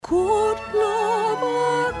Good love,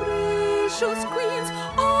 our gracious queens,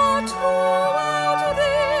 our true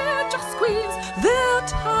outrageous queens, their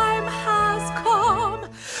time has come.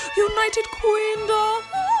 United Queendom.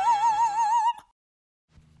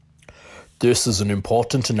 This is an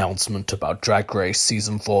important announcement about Drag Race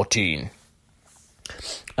Season 14.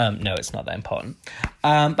 No, it's not that important.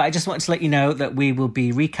 But I just wanted to let you know that we will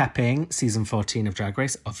be recapping Season 14 of Drag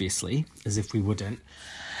Race, obviously, as if we wouldn't.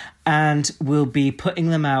 And we'll be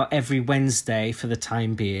putting them out every Wednesday for the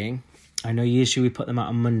time being. I know usually we put them out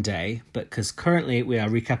on Monday, but because currently we are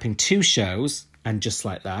recapping 2 shows, and Just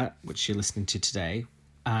Like That, which you're listening to today,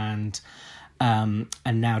 and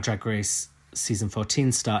now Drag Race Season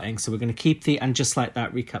 14 starting. So we're going to keep the And Just Like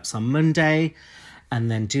That recaps on Monday,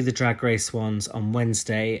 and then do the Drag Race ones on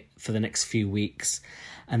Wednesday for the next few weeks.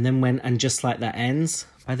 And then when And Just Like That ends...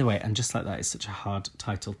 By the way, And Just Like That is such a hard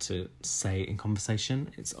title to say in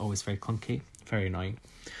conversation. It's always very clunky, very annoying.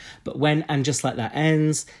 But when And Just Like That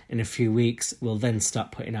ends, in a few weeks, we'll then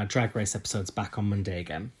start putting our Drag Race episodes back on Monday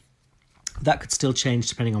again. That could still change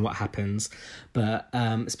depending on what happens. But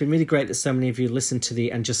it's been really great that so many of you listened to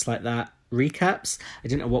the And Just Like That recaps. I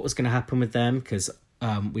didn't know what was going to happen with them because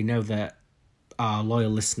we know that our loyal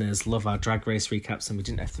listeners love our Drag Race recaps, and we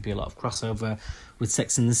didn't know if there'd be a lot of crossover with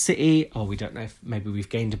Sex and the City, or we don't know if maybe we've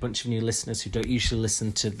gained a bunch of new listeners who don't usually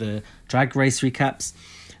listen to the Drag Race recaps.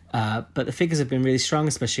 But the figures have been really strong,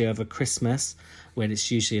 especially over Christmas, when it's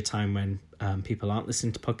usually a time when people aren't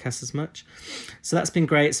listening to podcasts as much. So that's been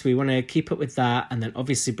great. So we want to keep up with that, and then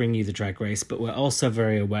obviously bring you the Drag Race. But we're also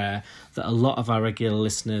very aware that a lot of our regular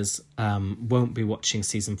listeners won't be watching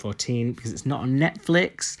Season 14 because it's not on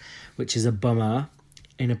Netflix, which is a bummer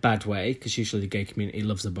in a bad way, because usually the gay community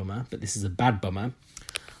loves a bummer, but this is a bad bummer,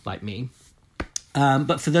 like me.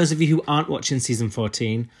 But for those of you who aren't watching Season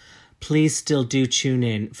 14, please still do tune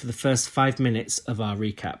in for the first 5 minutes of our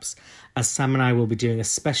recaps, as Sam and I will be doing a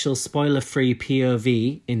special spoiler-free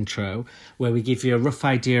POV intro where we give you a rough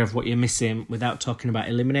idea of what you're missing without talking about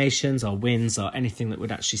eliminations or wins or anything that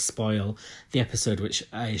would actually spoil the episode, which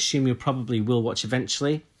I assume you probably will watch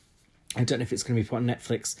eventually. I don't know if it's going to be put on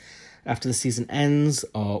Netflix after the season ends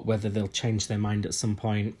or whether they'll change their mind at some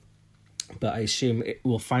point, but I assume it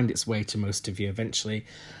will find its way to most of you eventually.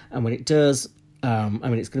 And when it does...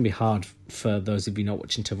 it's going to be hard for those of you not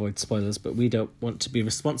watching to avoid spoilers, but we don't want to be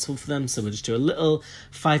responsible for them, so we'll just do a little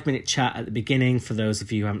 5-minute chat at the beginning for those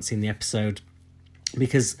of you who haven't seen the episode,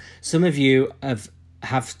 because some of you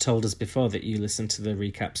have told us before that you listen to the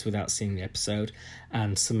recaps without seeing the episode,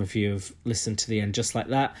 and some of you have listened to the And Just Like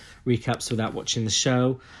That recaps without watching the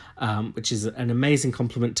show, which is an amazing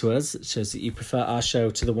compliment to us. It shows that you prefer our show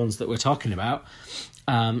to the ones that we're talking about.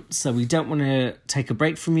 So we don't want to take a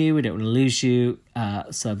break from you. We don't want to lose you.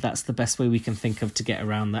 So that's the best way we can think of to get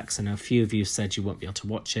around that, because I know a few of you said you won't be able to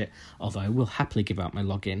watch it, although I will happily give out my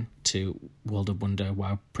login to World of Wonder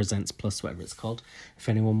WoW Presents Plus, whatever it's called, if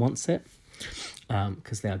anyone wants it,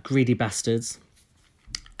 because they are greedy bastards.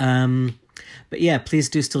 But yeah, please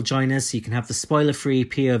do still join us so you can have the spoiler-free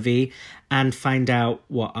POV and find out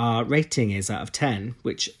what our rating is out of 10,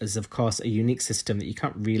 which is, of course, a unique system that you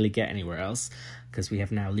can't really get anywhere else because we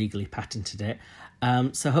have now legally patented it.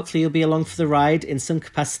 So hopefully you'll be along for the ride in some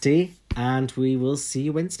capacity, and we will see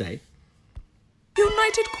you Wednesday.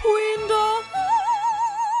 United Queendom.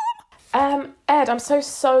 Ed, I'm so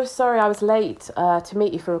sorry I was late to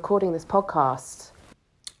meet you for recording this podcast.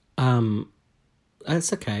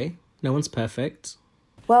 That's okay. No one's perfect.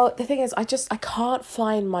 Well, the thing is, I can't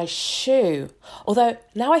find my shoe. Although,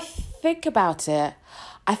 now I think about it,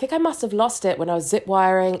 I think I must have lost it when I was zip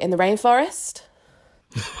wiring in the rainforest.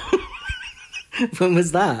 When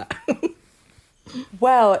was that?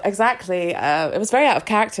 Well, exactly. It was very out of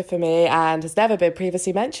character for me and has never been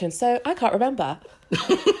previously mentioned, so I can't remember.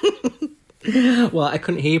 Well, I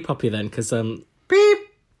couldn't hear you properly then, because, beep,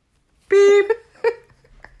 beep.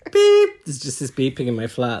 Beep. There's just this beeping in my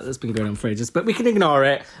flat that's been going on for ages, but we can ignore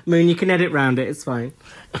it. Moon, you can edit round it, it's fine.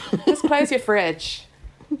 Just close your fridge.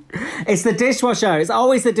 It's the dishwasher. It's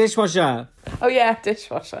always the dishwasher. Oh yeah,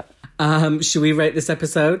 dishwasher. Should we rate this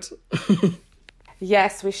episode?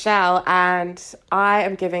 Yes, we shall, and I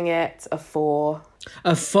am giving it a 4.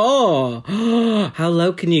 A 4? How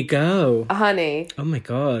low can you go? A honey. Oh my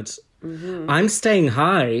God. Mm-hmm. I'm staying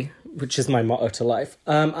high, which is my motto to life.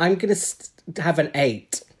 I'm going to have an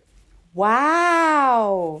 8.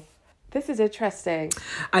 Wow. This is interesting.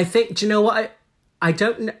 I think, do you know what? I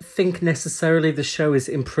don't think necessarily the show is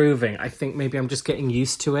improving. I think maybe I'm just getting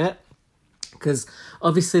used to it. Because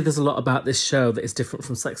obviously there's a lot about this show that is different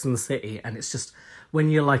from Sex and the City. And it's just, when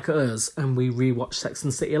you're like us and we rewatch Sex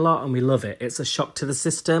and the City a lot and we love it, it's a shock to the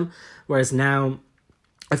system. Whereas now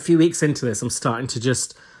a few weeks into this, I'm starting to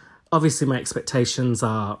just... Obviously, my expectations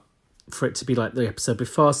are for it to be like the episode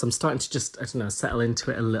before, so I'm starting to just, I don't know, settle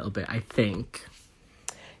into it a little bit, I think.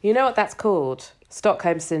 You know what that's called?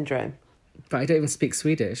 Stockholm Syndrome. But I don't even speak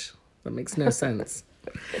Swedish. That makes no sense.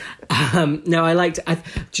 No, I liked...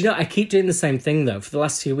 do you know, I keep doing the same thing, though. For the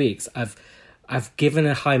last few weeks, I've given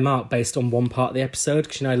a high mark based on one part of the episode,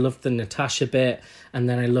 because, you know, I loved the Natasha bit, and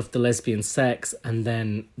then I loved the lesbian sex, and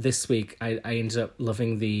then this week I ended up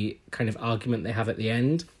loving the kind of argument they have at the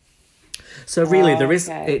end. So really, there is...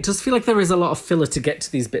 Okay. It does feel like there is a lot of filler to get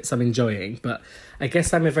to these bits I'm enjoying, but I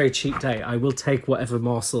guess I'm a very cheap date. I will take whatever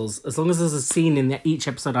morsels. As long as there's a scene in each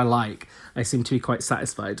episode I like, I seem to be quite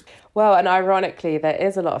satisfied. Well, and ironically, there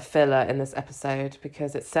is a lot of filler in this episode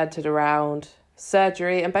because it's centred around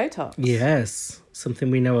surgery and Botox. Yes,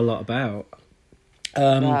 something we know a lot about.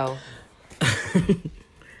 Wow.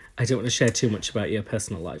 I don't want to share too much about your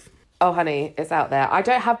personal life. Oh, honey, it's out there. I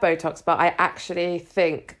don't have Botox, but I actually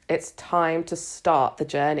think it's time to start the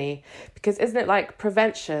journey. Because isn't it like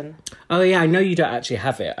prevention? Oh, yeah, I know you don't actually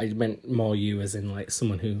have it. I meant more you as in, like,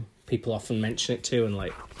 someone who people often mention it to and,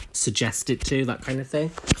 like, suggest it to, that kind of thing.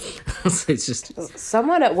 So it's just...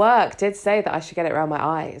 Someone at work did say that I should get it around my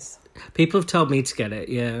eyes. People have told me to get it,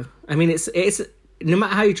 yeah. I mean, it's no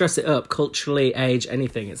matter how you dress it up, culturally, age,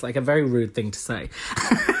 anything, it's, like, a very rude thing to say.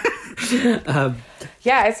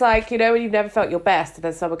 Yeah, it's like, you know, when you've never felt your best and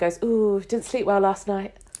then someone goes, ooh, didn't sleep well last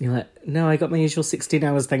night. You're like, no, I got my usual 16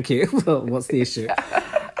 hours, thank you. Well, what's the issue?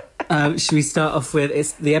 Should we start off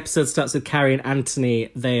with... The episode starts with Carrie and Anthony.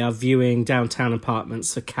 They are viewing downtown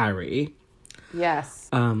apartments for Carrie. Yes.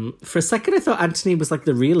 For a second, I thought Anthony was like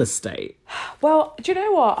the real estate. Well, do you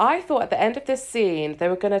know what? I thought at the end of this scene, they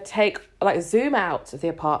were going to zoom out of the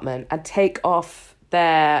apartment and take off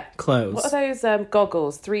their... Clothes. What are those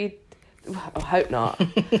goggles? I hope not.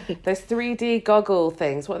 Those 3D goggle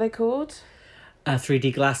things. What are they called?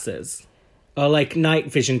 3D glasses. Or like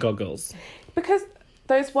night vision goggles. Because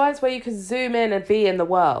those ones where you can zoom in and be in the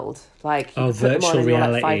world. Like, you put them on virtual and reality.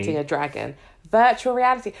 you're like fighting a dragon. Virtual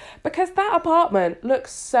reality. Because that apartment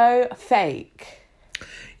looks so fake.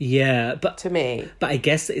 Yeah, but... To me. But I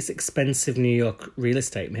guess it's expensive New York real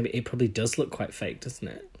estate. Maybe it probably does look quite fake, doesn't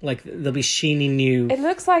it? Like, there'll be sheeny new... It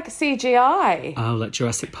looks like CGI. Oh, like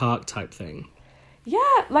Jurassic Park type thing. Yeah,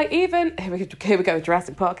 like even... Here we go with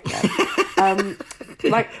Jurassic Park again.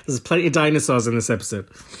 Like... There's plenty of dinosaurs in this episode.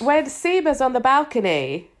 When Seema's on the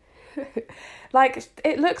balcony... Like,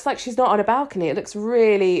 it looks like she's not on a balcony. It looks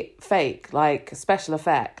really fake, like special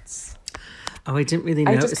effects. Oh, I didn't really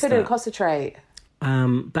notice that. I just couldn't concentrate.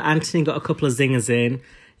 But Anthony got a couple of zingers in.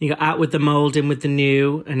 He got out with the mould, in with the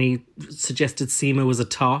new, and he suggested Seema was a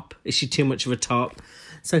top. Is she too much of a top?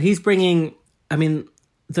 So he's bringing... I mean,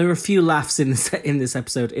 there are a few laughs in this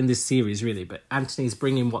episode, in this series, really, but Anthony's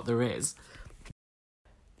bringing what there is.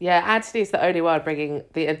 Yeah, Anthony's the only one bringing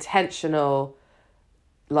the intentional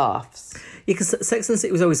laughs. Yeah, because Sex and the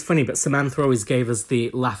City was always funny, but Samantha always gave us the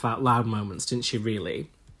laugh out loud moments, didn't she, really?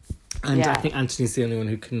 And Yeah. I think Anthony's the only one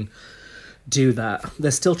who can do that. They're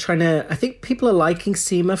still trying to... I think people are liking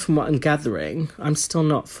Seema from what I'm gathering. I'm still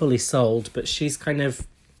not fully sold, but she's kind of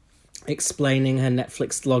explaining her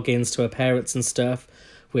Netflix logins to her parents and stuff,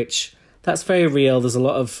 which that's very real. There's a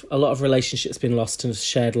lot of relationships being lost to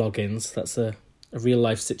shared logins. That's a real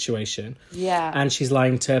life situation. Yeah. And she's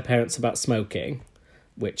lying to her parents about smoking,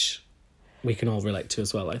 which we can all relate to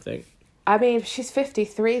as well, I think. I mean, she's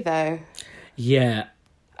 53, though. Yeah.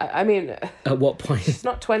 I mean... At what point? She's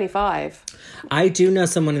not 25. I do know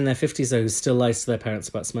someone in their 50s, though, who still lies to their parents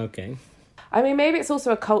about smoking. I mean, maybe it's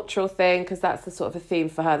also a cultural thing, because that's the sort of a theme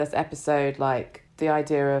for her this episode, like the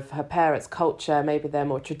idea of her parents' culture. Maybe they're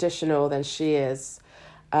more traditional than she is.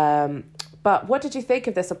 But what did you think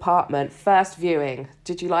of this apartment? First viewing,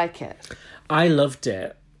 did you like it? I loved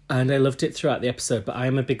it. And I loved it throughout the episode, but I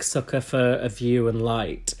am a big sucker for a view and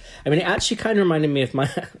light. I mean, it actually kind of reminded me of my...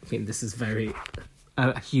 I mean, this is very...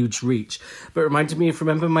 a huge reach, but it reminded me of,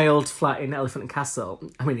 remember my old flat in Elephant and Castle?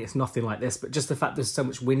 I mean, it's nothing like this, but just the fact there's so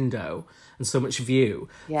much window and so much view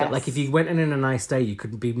that, like, if you went in a nice day, you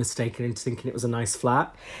could be mistaken into thinking it was a nice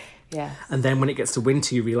flat. Yes. And then when it gets to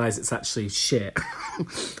winter, you realise it's actually shit.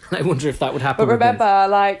 I wonder if that would happen. But remember,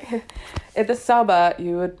 like, in the summer,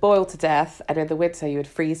 you would boil to death, and in the winter, you would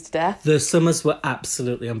freeze to death. The summers were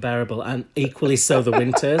absolutely unbearable, and equally so the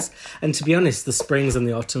winters. And to be honest, the springs and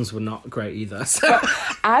the autumns were not great either. So.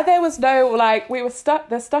 And there was no, like,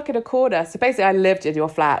 they're stuck in a corner. So basically, I lived in your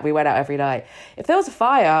flat. We went out every night. If there was a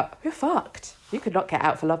fire, you're fucked. You could not get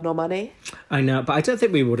out for love nor money. I know, but I don't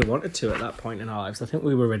think we would have wanted to at that point in our lives. I think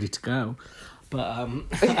we were ready to go. but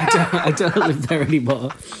I don't live there anymore.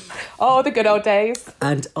 Oh, the good old days.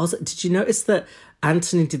 And also, did you notice that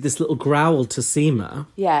Anthony did this little growl to Seema?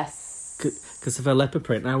 Yes. Because of her leopard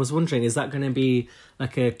print. And I was wondering, is that going to be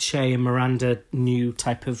like a Che and Miranda new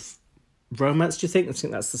type of romance, do you think? Do you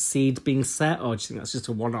think that's the seed being set, or do you think that's just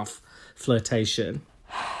a one-off flirtation?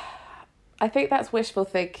 I think that's wishful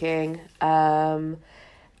thinking.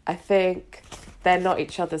 I think they're not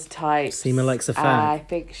each other's types. Seema likes a fag. I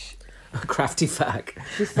think... A crafty fag.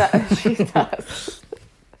 She does.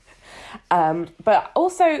 But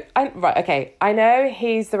also, I know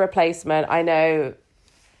he's the replacement. I know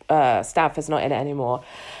Stanford's not in it anymore.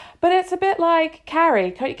 But it's a bit like,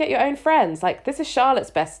 Carrie, can't you get your own friends? Like, this is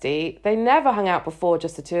Charlotte's bestie. They never hung out before,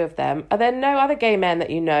 just the two of them. Are there no other gay men that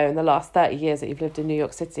you know in the last 30 years that you've lived in New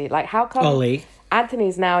York City? Like, how come Ollie.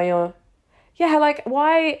 Anthony's now your... Yeah, like,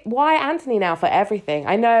 why Anthony now for everything?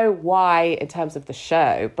 I know why in terms of the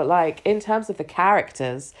show, but, like, in terms of the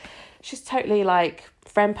characters, she's totally, like,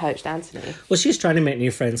 friend-poached Anthony. Well, she's trying to make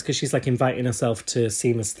new friends because she's, like, inviting herself to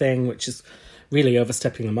Seema's thing, which is really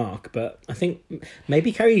overstepping the mark. But I think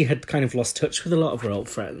maybe Carrie had kind of lost touch with a lot of her old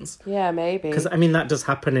friends. Yeah, maybe. Because, I mean, that does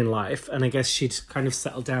happen in life, and I guess she'd kind of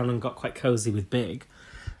settled down and got quite cosy with Big.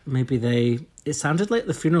 Maybe it sounded like at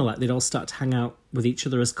the funeral, like they'd all start to hang out with each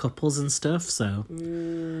other as couples and stuff, so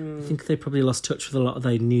I think they probably lost touch with a lot of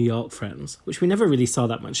their New York friends, which we never really saw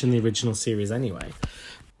that much in the original series anyway.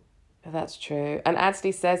 That's true. And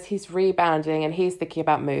Anthony says he's rebounding and he's thinking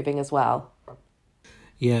about moving as well.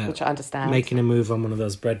 Yeah. Which I understand. Making a move on one of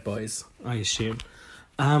those bread boys, I assume.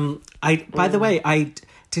 By the way, I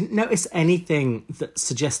didn't notice anything that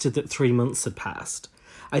suggested that 3 months had passed.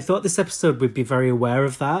 I thought this episode would be very aware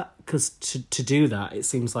of that, because to do that, it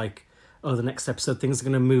seems like, oh, the next episode things are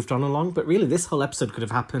going to move on along. But really, this whole episode could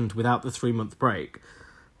have happened without the 3 month break.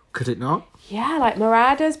 Could it not? Yeah, like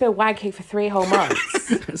Miranda's been wanking for 3 whole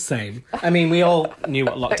months. Same. I mean, we all knew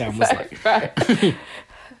what lockdown was like. Right.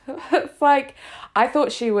 It's like, I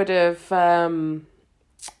thought she would have,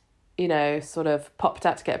 sort of popped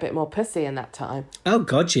out to get a bit more pussy in that time. Oh,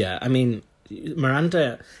 God, yeah. I mean,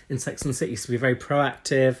 Miranda in Sex and the City used to be very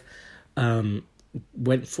proactive,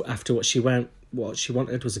 went after what she wanted,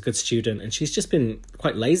 was a good student, and she's just been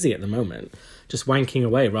quite lazy at the moment, just wanking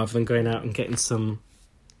away rather than going out and getting some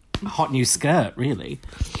hot new skirt, really.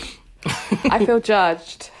 I feel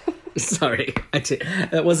judged. Sorry,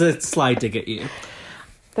 that was a sly dig at you.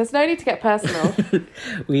 There's no need to get personal.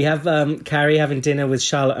 We have Carrie having dinner with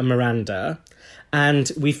Charlotte and Miranda.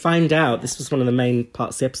 And we find out, this was one of the main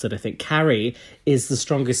parts of the episode, I think, Carrie is the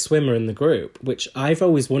strongest swimmer in the group, which I've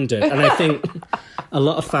always wondered. And I think a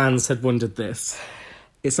lot of fans had wondered this.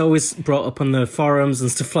 It's always brought up on the forums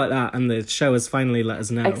and stuff like that, and the show has finally let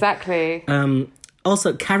us know. Exactly.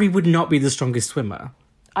 Also, Carrie would not be the strongest swimmer.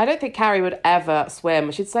 I don't think Carrie would ever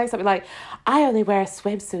swim. She'd say something like, I only wear a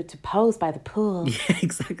swimsuit to pose by the pool. Yeah,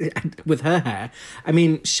 exactly. And with her hair. I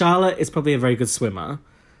mean, Charlotte is probably a very good swimmer.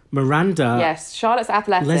 Miranda... Yes, Charlotte's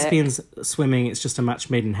athletic. Lesbians swimming, it's just a match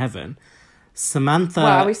made in heaven. Samantha...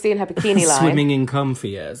 Well, we've seen her bikini line. Swimming in cum for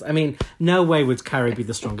years. I mean, no way would Carrie be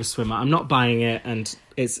the strongest swimmer. I'm not buying it, and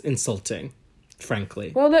it's insulting,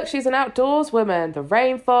 frankly. Well, look, she's an outdoors woman. The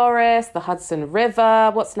rainforest, the Hudson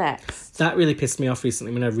River. What's next? That really pissed me off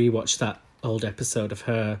recently when I rewatched that old episode of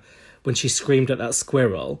her when she screamed at that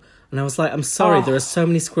squirrel. And I was like, I'm sorry, there are so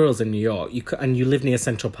many squirrels in New York, and you live near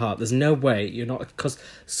Central Park. There's no way you're not... Because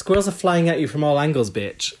squirrels are flying at you from all angles,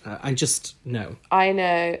 bitch. No. I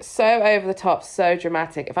know. So over the top, so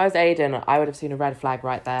dramatic. If I was Aiden, I would have seen a red flag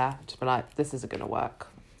right there. To be like, this isn't going to work.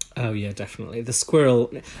 Oh, yeah, definitely. The squirrel...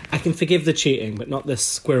 I can forgive the cheating, but not the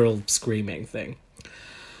squirrel screaming thing.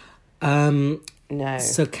 No.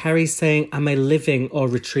 So Carrie's saying, am I living or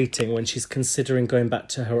retreating, when she's considering going back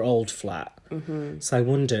to her old flat? Mm-hmm. So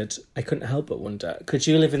I couldn't help but wonder, could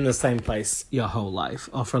you live in the same place your whole life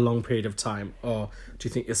or for a long period of time? Or do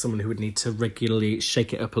you think you're someone who would need to regularly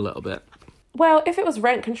shake it up a little bit? Well, if it was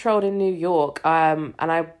rent controlled in New York, and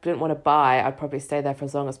I didn't want to buy, I'd probably stay there for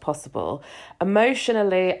as long as possible.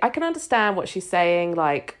 Emotionally, I can understand what she's saying.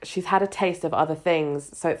 Like, she's had a taste of other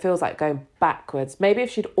things, so it feels like going backwards. Maybe if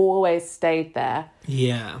she'd always stayed there,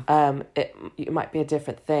 it might be a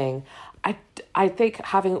different thing. I think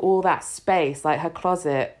having all that space, like her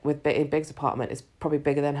closet in Big's apartment, is probably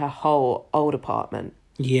bigger than her whole old apartment.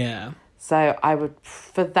 Yeah. So I would,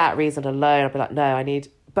 for that reason alone, I'd be like, no, I need...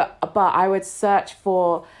 But I would search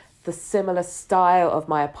for the similar style of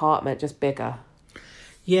my apartment, just bigger.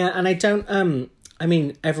 Yeah, and I don't... I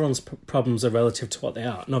mean, everyone's problems are relative to what they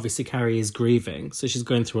are. And obviously Carrie is grieving, so she's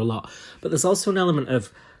going through a lot. But there's also an element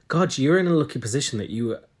of God, you're in a lucky position that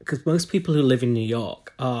because most people who live in New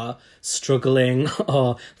York are struggling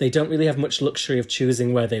or they don't really have much luxury of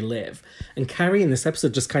choosing where they live. And Carrie in this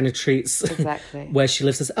episode just kind of treats Exactly. where she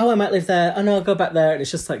lives as, oh, I might live there. Oh, no, I'll go back there. And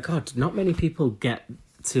it's just like, God, not many people get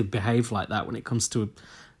to behave like that when it comes to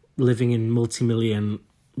living in multi-million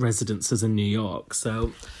residences in New York.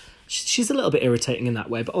 So she's a little bit irritating in that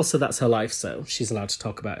way, but also that's her life, so she's allowed to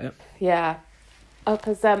talk about it. Yeah. Oh,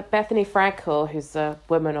 because Bethany Frankel, who's a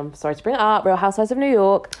woman, I'm sorry to bring it up, Real Housewives of New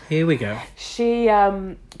York. Here we go. She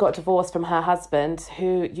got divorced from her husband,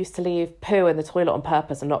 who used to leave poo in the toilet on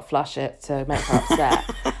purpose and not flush it to make her upset.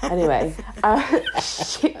 Anyway,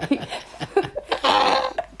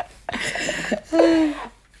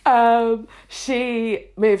 she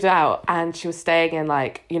moved out and she was staying in,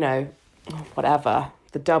 like, you know, whatever,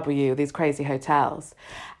 the W, these crazy hotels.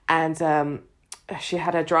 And she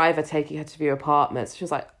had a driver taking her to view apartments. She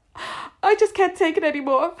was like, I just can't take it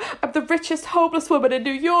anymore. I'm the richest homeless woman in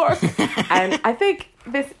New York. And I think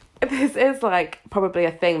this is like probably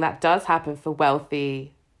a thing that does happen for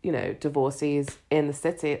wealthy, you know, divorcees in the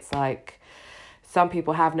city. It's like some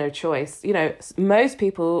people have no choice. You know, most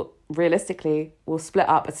people realistically will split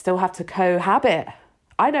up and still have to cohabit.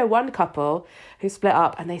 I know one couple who split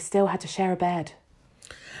up and they still had to share a bed.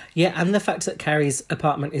 Yeah, and the fact that Carrie's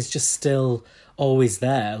apartment is just still always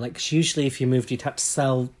there. Like, usually if you moved, you'd have to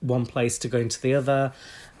sell one place to go into the other.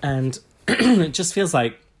 And it just feels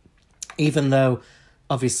like, even though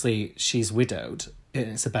obviously she's widowed,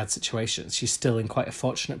 it's a bad situation, she's still in quite a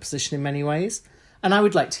fortunate position in many ways. And I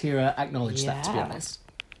would like to hear her acknowledge that, to be honest.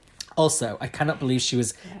 Also, I cannot believe she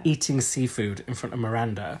was eating seafood in front of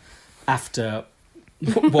Miranda after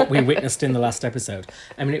what we witnessed in the last episode.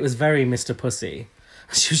 I mean, it was very Mr. Pussy.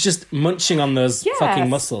 She was just munching on those fucking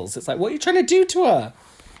mussels. It's like, what are you trying to do to her?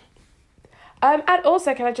 And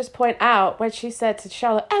also, can I just point out when she said to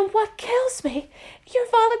Charlotte, and what kills me, you're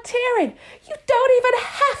volunteering. You don't even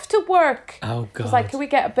have to work. Oh, God. It's like, can we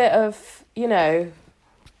get a bit of, you know...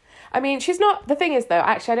 I mean, she's not... The thing is, though,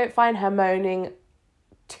 actually, I don't find her moaning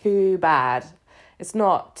too bad. It's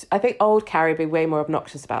not... I think old Carrie would be way more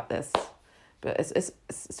obnoxious about this. But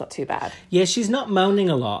it's not too bad. Yeah, she's not moaning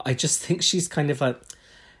a lot. I just think she's kind of like...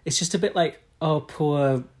 It's just a bit like, oh,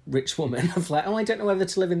 poor rich woman. Of like, oh, I don't know whether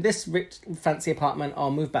to live in this rich, fancy apartment or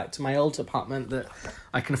move back to my old apartment that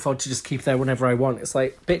I can afford to just keep there whenever I want. It's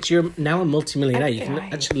like, bitch, you're now a multimillionaire. You can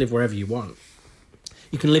actually live wherever you want.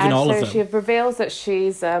 You can live in all of them. So she reveals that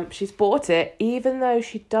she's bought it, even though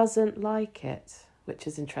she doesn't like it, which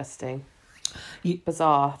is interesting.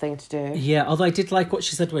 Bizarre thing to do. Yeah, although I did like what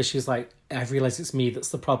she said, where she was like, I've realised it's me that's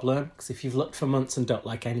the problem. Because if you've looked for months and don't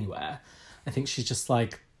like anywhere, I think she's just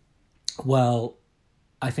like, well,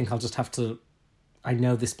 I think I'll just have to... I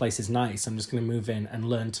know this place is nice. I'm just going to move in and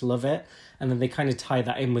learn to love it. And then they kind of tie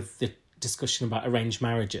that in with the discussion about arranged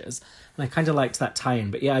marriages. And I kind of liked that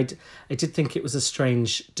tie-in. But yeah, I did think it was a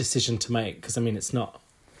strange decision to make. Because, I mean, it's not...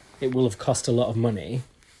 It will have cost a lot of money.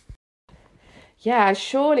 Yeah, and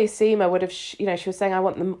surely Seema would have, she was saying, I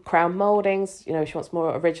want the crown mouldings, she wants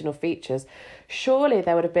more original features. Surely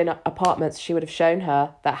there would have been apartments she would have shown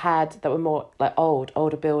her that were more like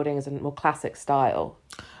older buildings and more classic style.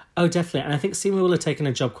 Oh, definitely. And I think Seema will have taken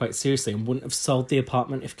her job quite seriously and wouldn't have sold the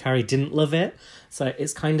apartment if Carrie didn't love it. So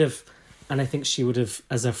it's kind of, and I think she would have,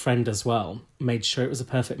 as a friend as well, made sure it was a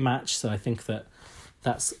perfect match. So I think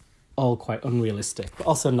that's all quite unrealistic, but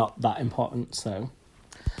also not that important, so...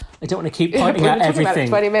 I don't want to keep pointing out everything.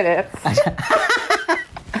 About 20 minutes.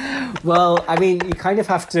 Well, I mean, you kind of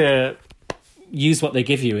have to use what they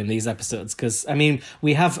give you in these episodes because, I mean,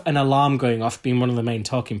 we have an alarm going off being one of the main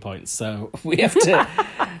talking points, so we have to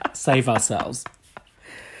save ourselves.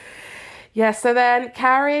 Yeah, so then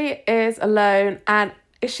Carrie is alone, and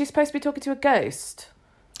is she supposed to be talking to a ghost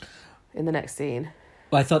in the next scene?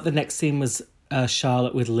 Well, I thought the next scene was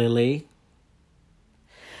Charlotte with Lily.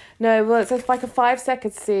 No, well, it's like a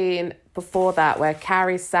 5-second scene before that where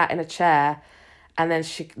Carrie's sat in a chair and then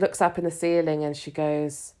she looks up in the ceiling and she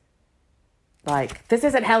goes, like, this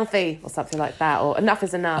isn't healthy or something like that, or enough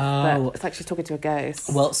is enough. Oh. But it's like she's talking to a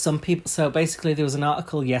ghost. Well, some people... So basically there was an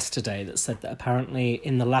article yesterday that said that apparently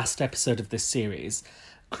in the last episode of this series,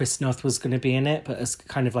 Chris North was going to be in it, but as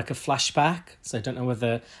kind of like a flashback. So I don't know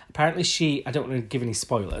whether... Apparently I don't want to give any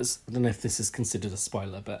spoilers. I don't know if this is considered a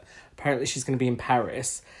spoiler, but apparently she's going to be in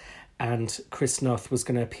Paris. And Chris North was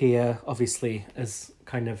going to appear, obviously, as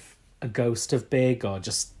kind of a ghost of Big or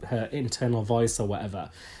just her internal voice or whatever.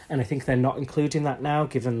 And I think they're not including that now,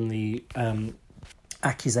 given the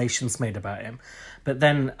accusations made about him. But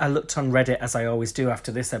then I looked on Reddit, as I always do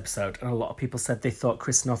after this episode, and a lot of people said they thought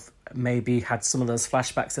Chris Noth maybe had some of those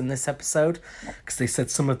flashbacks in this episode, because they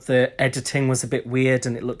said some of the editing was a bit weird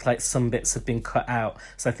and it looked like some bits had been cut out.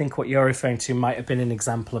 So I think what you're referring to might have been an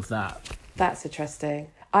example of that. That's interesting.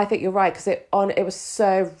 I think you're right, because it was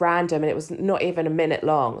so random and it was not even a minute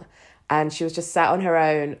long. And she was just sat on her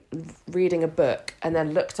own reading a book and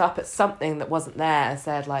then looked up at something that wasn't there and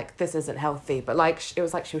said, like, this isn't healthy. But like it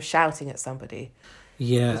was like she was shouting at somebody.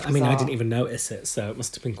 Yeah, I mean, I didn't even notice it, so it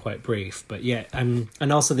must have been quite brief. But yeah, and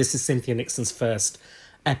also this is Cynthia Nixon's first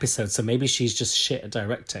episode, so maybe she's just shit at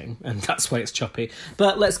directing and that's why it's choppy.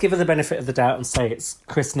 But let's give her the benefit of the doubt and say it's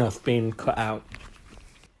Chris Noth being cut out.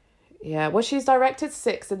 Yeah, well, she's directed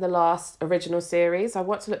 6 in the last original series. I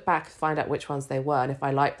want to look back and find out which ones they were and if I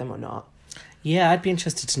like them or not. Yeah, I'd be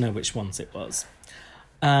interested to know which ones it was.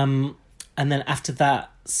 And then after that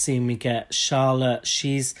scene, we get Charlotte.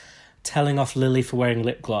 She's telling off Lily for wearing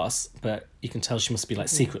lip gloss, but you can tell she must be like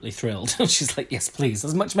secretly thrilled. She's like, yes, please,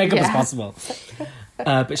 as much makeup as possible.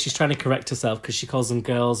 But she's trying to correct herself because she calls them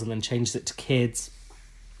girls and then changes it to kids.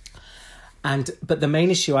 But the main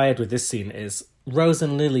issue I had with this scene is Rose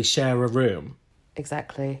and Lily share a room.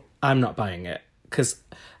 Exactly. I'm not buying it. Because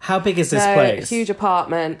how big is this place? Huge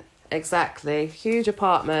apartment. Exactly. Huge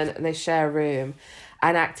apartment, and they share a room.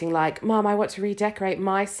 And acting like, Mum, I want to redecorate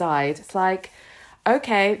my side. It's like,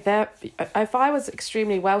 okay, if I was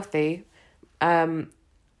extremely wealthy, I'd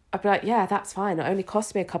be like, yeah, that's fine. It only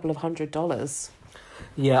cost me a couple of $100s.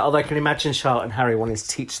 Yeah, although I can imagine Charlotte and Harry wanting to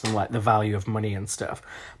teach them, like, the value of money and stuff.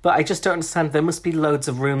 But I just don't understand. There must be loads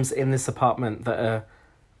of rooms in this apartment that are,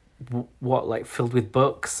 like, filled with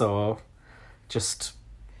books or just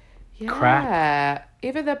crap? Yeah.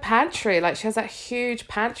 Even the pantry. Like, she has that huge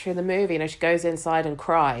pantry in the movie, and she goes inside and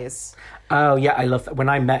cries. Oh, yeah, I love that. When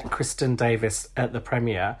I met Kristen Davis at the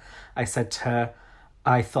premiere, I said to her,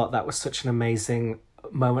 I thought that was such an amazing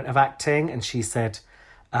moment of acting. And she said,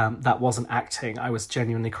 that wasn't acting. I was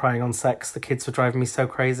genuinely crying on set 'cause the kids were driving me so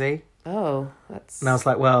crazy. Oh, that's... And I was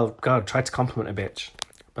like, well, God, try to compliment a bitch.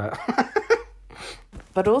 But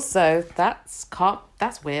but also,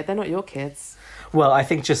 that's weird. They're not your kids. Well, I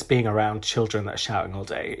think just being around children that are shouting all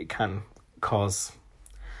day, it can cause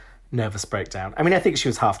nervous breakdown. I mean, I think she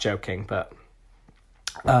was half joking, but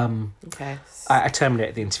okay. I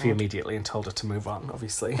terminated the interview immediately and told her to move on,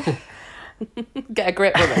 obviously. Get a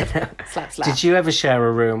grip, woman. Slap, slap. Did you ever share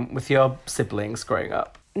a room with your siblings growing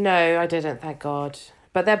up? No, I didn't, thank God.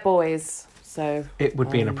 But they're boys, so... It would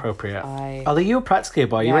be inappropriate. Although you were practically a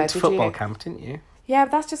boy. You went to football camp, didn't you? Yeah,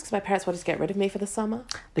 but that's just because my parents wanted to get rid of me for the summer.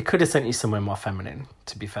 They could have sent you somewhere more feminine,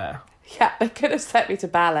 to be fair. Yeah, they could have sent me to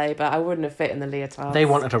ballet, but I wouldn't have fit in the leotards. They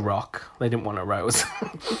wanted a rock. They didn't want a rose.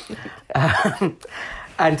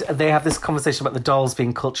 And they have this conversation about the dolls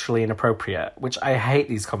being culturally inappropriate, which I hate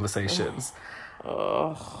these conversations.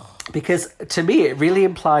 Because to me, it really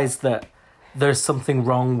implies that there's something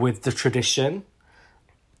wrong with the tradition.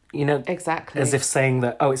 You know, exactly. As if saying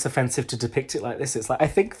that, oh, it's offensive to depict it like this. It's like, I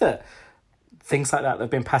think that things like that have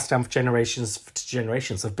been passed down for generations to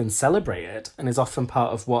generations have been celebrated and is often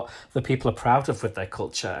part of what the people are proud of with their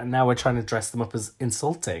culture. And now we're trying to dress them up as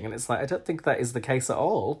insulting. And it's like, I don't think that is the case at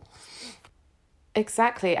all.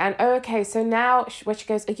 Exactly. And okay, so now when she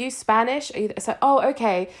goes, are you Spanish?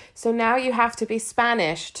 Okay, so now you have to be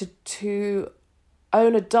Spanish to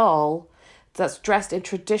own a doll that's dressed in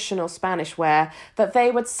traditional Spanish wear that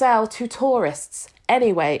they would sell to tourists.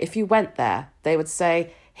 Anyway, if you went there, they would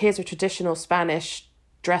say, here's a traditional Spanish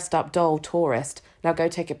dressed up doll, tourist. Now go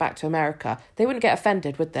take it back to America. They wouldn't get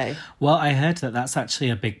offended, would they? Well, I heard that that's actually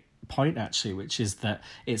a big point, actually, which is that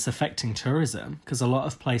it's affecting tourism because a lot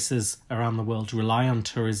of places around the world rely on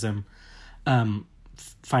tourism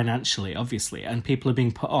financially, obviously, and people are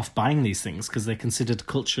being put off buying these things because they're considered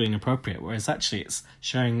culturally inappropriate, whereas actually it's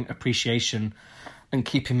showing appreciation and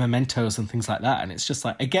keeping mementos and things like that. And it's just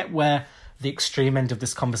like, I get where the extreme end of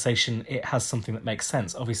this conversation, it has something that makes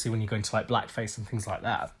sense, obviously, when you go into like blackface and things like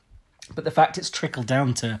that. But the fact it's trickled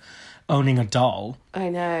down to owning a doll, I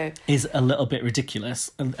know, is a little bit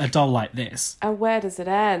ridiculous. A doll like this. And where does it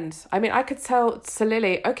end? I mean, I could tell to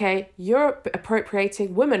Lily, okay, you're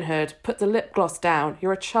appropriating womanhood. Put the lip gloss down.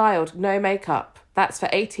 You're a child, no makeup. That's for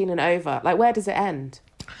 18 and over. Like, where does it end?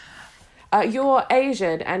 You're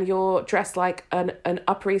Asian and you're dressed like an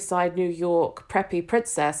Upper East Side New York preppy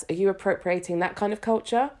princess. Are you appropriating that kind of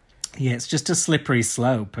culture? Yeah, it's just a slippery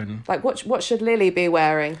slope. And like, what should Lily be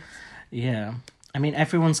wearing? Yeah. I mean,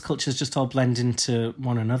 everyone's cultures just all blend into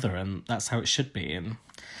one another, and that's how it should be. And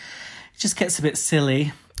it just gets a bit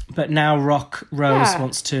silly. But now Rose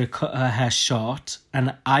wants to cut her hair short,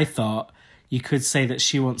 and I thought, You could say that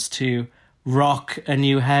she wants to rock a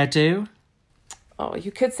new hairdo. Oh,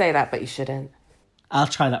 you could say that, but you shouldn't. I'll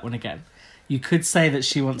try that one again. You could say that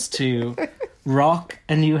she wants to rock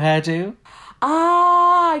a new hairdo.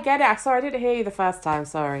 Ah, I get it. Sorry, I didn't hear you the first time.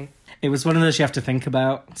 Sorry. It was one of those you have to think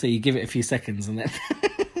about, so you give it a few seconds and then...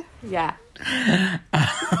 Yeah.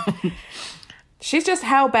 She's just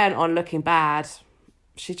hell-bent on looking bad.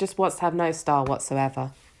 She just wants to have no style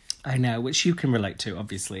whatsoever. I know, which you can relate to,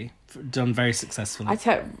 obviously. Done very successfully.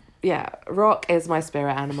 Yeah, rock is my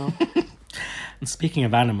spirit animal. And speaking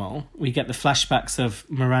of animal, we get the flashbacks of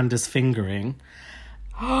Miranda's fingering.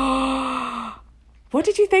 What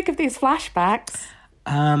did you think of these flashbacks?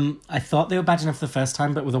 I thought they were bad enough the first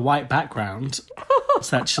time, but with a white background,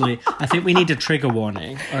 it's actually... I think we need a trigger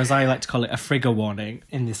warning, or as I like to call it, a frigger warning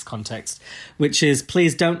in this context, which is,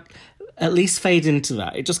 please don't at least fade into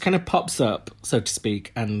that. It just kind of pops up, so to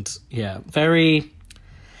speak, and yeah,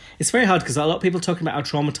 it's very hard because a lot of people talking about how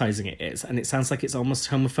traumatizing it is, and it sounds like it's almost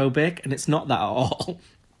homophobic, and it's not that at all.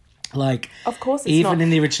 Like, of course, it's even not. In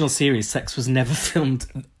the original series, sex was never filmed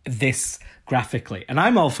this graphically, and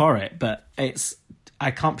I'm all for it, but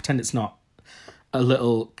I can't pretend it's not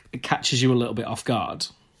it catches you a little bit off guard.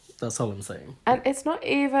 That's all I'm saying. And it's not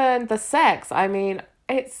even the sex. I mean,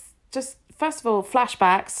 it's just, first of all,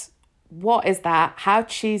 flashbacks. What is that? How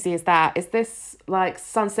cheesy is that? Is this like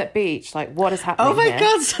Sunset Beach? Like, what is happening? Oh my here?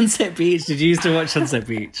 God, Sunset Beach. Did you used to watch Sunset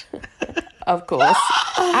Beach? Of course.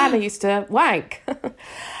 And I used to wank.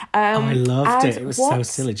 I loved it. It was so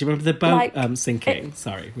silly. Do you remember the boat sinking?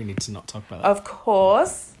 Sorry, we need to not talk about that. Of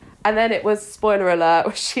course. And then it was, spoiler alert,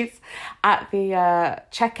 where she's at the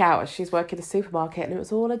checkout and she's working in a supermarket and it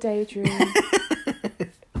was all a daydream.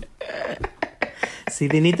 See,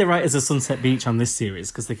 they need the writers of Sunset Beach on this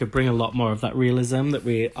series because they could bring a lot more of that realism that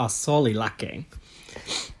we are sorely lacking.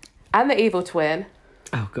 And the evil twin.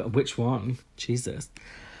 Oh, God, which one? Jesus.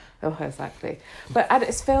 Oh, exactly. And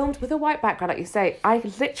it's filmed with a white background, like you say. I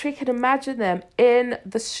literally can imagine them in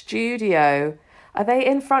the studio. Are they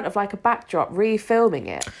in front of like a backdrop refilming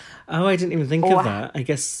it? Oh, I didn't even think of that. I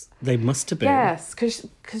guess they must have been. Yes, because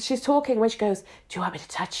she's talking when she goes, do you want me to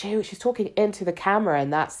touch you? She's talking into the camera in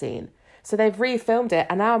that scene. So they've refilmed it.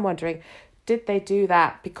 And now I'm wondering, did they do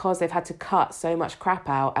that because they've had to cut so much crap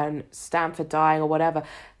out and Stanford dying or whatever?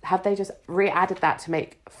 Have they just re-added that to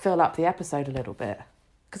fill up the episode a little bit?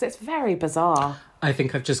 Because it's very bizarre. I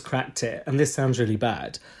think I've just cracked it. And this sounds really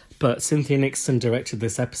bad. But Cynthia Nixon directed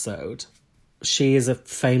this episode. She is a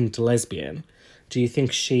famed lesbian. Do you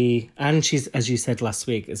think she's, as you said last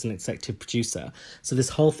week, is an executive producer. So this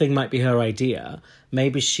whole thing might be her idea.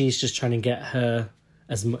 Maybe she's just trying to get her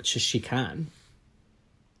as much as she can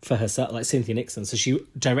for herself, like Cynthia Nixon. So she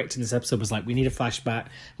directed this episode, was like, we need a flashback.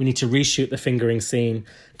 We need to reshoot the fingering scene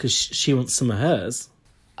because she wants some of hers.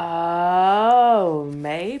 Oh,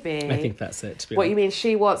 maybe. I think that's it. What, you mean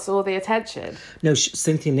she wants all the attention? No,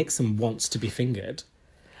 Cynthia Nixon wants to be fingered.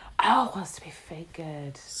 Oh, wants to be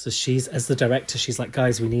fingered. So she's, as the director, she's like,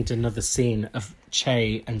 guys, we need another scene of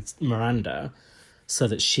Che and Miranda so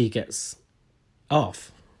that she gets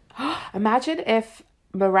off. Imagine if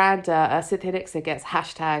Miranda, Cynthia Nixon, gets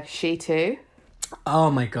hashtag she too.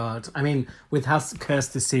 Oh my God. I mean, with how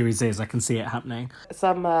cursed this series is, I can see it happening.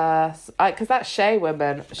 Because that Shay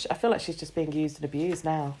woman, I feel like she's just being used and abused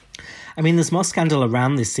now. I mean, there's more scandal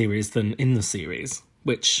around this series than in the series,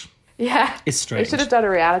 which... Yeah, it's strange. They should have done a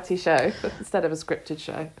reality show instead of a scripted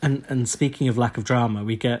show. And speaking of lack of drama,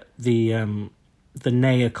 we get the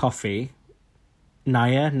Naya coffee,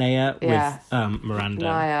 Naya with Miranda.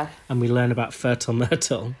 Naya. And we learn about Fertile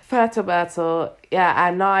Myrtle. Fertile Myrtle, yeah,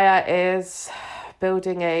 and Naya is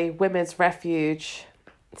building a women's refuge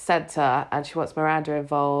centre and she wants Miranda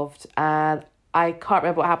involved. And I can't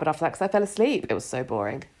remember what happened after that because I fell asleep. It was so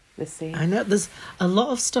boring. This scene. I know there's a lot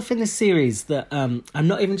of stuff in this series that I'm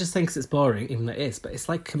not even just saying because it's boring, even though it is, but it's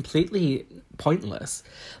like completely pointless.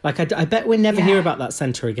 Like I bet we never hear about that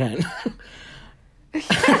centre again.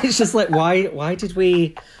 It's just like why did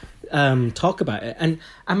we talk about it? And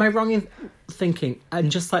am I wrong in thinking?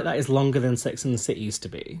 And just like that is longer than Sex and the City used to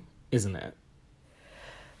be, isn't it?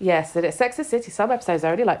 Yes, and it's Sex and the City. Some episodes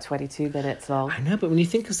are only like 22 minutes long. I know, but when you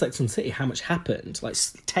think of Sex and the City, how much happened? Like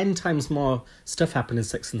 10 times more stuff happened in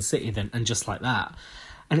Sex and the City and just like that.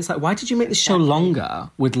 And it's like, why did you make this show longer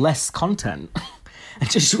with less content and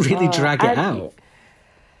just really drag it out?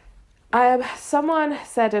 Someone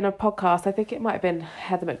said in a podcast, I think it might have been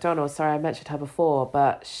Heather McDonald, sorry, I mentioned her before,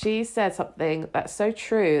 but she said something that's so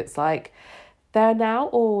true. It's like, they're now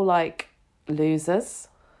all like losers.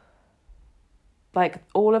 Like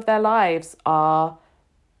all of their lives are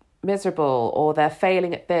miserable or they're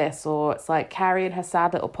failing. this, or it's like Carrie and her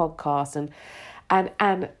sad little podcast, and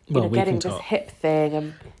getting this hip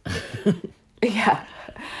thing, and yeah.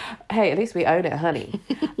 Hey, at least we own it, honey.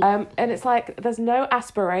 And it's like there's no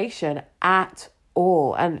aspiration at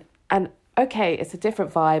all, and okay, it's a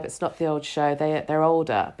different vibe. It's not the old show. They're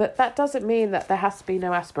older, but that doesn't mean that there has to be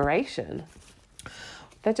no aspiration.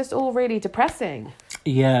 They're just all really depressing.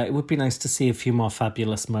 Yeah, it would be nice to see a few more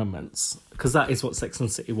fabulous moments, because that is what Sex and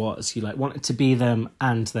the City was. You wanted to be them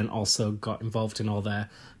and then also got involved in all their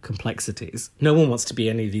complexities. No one wants to be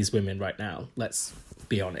any of these women right now. Let's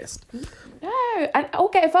be honest. No, and all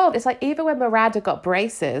get involved. It's like even when Miranda got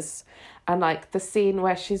braces, and like the scene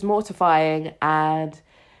where she's mortifying and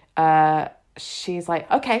she's like,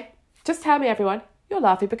 okay, just tell me, everyone, you're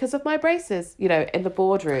laughing because of my braces, in the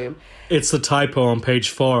boardroom. It's a typo on page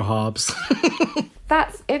 4, Hobbs.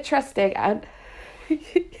 That's interesting, and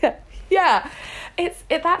yeah,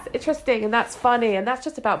 that's interesting, and that's funny, and that's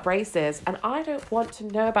just about braces, and I don't want to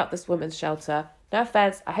know about this women's shelter. No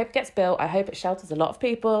offense, I hope it gets built, I hope it shelters a lot of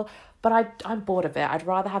people, but I'm bored of it. I'd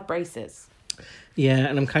rather have braces. Yeah,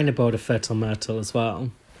 and I'm kind of bored of Fertile Myrtle as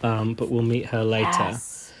well, but we'll meet her later.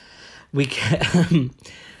 Yes. We get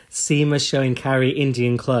Seema showing Carrie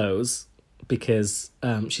Indian clothes because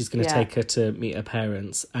she's going to take her to meet her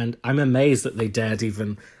parents. And I'm amazed that they dared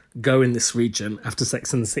even go in this region after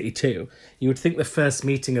Sex and the City 2. You would think the first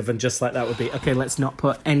meeting of them just like that would be, okay, let's not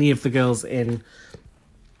put any of the girls in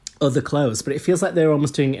other clothes. But it feels like they're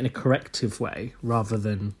almost doing it in a corrective way rather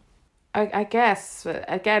than... I guess,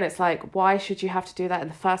 again, it's like, why should you have to do that in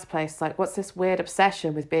the first place? Like, what's this weird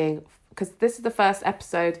obsession with being... Because this is the first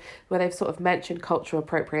episode where they've sort of mentioned cultural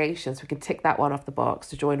appropriation, so we can tick that one off the box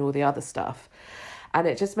to join all the other stuff. And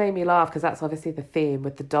it just made me laugh because that's obviously the theme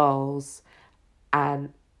with the dolls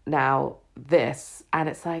and now this. And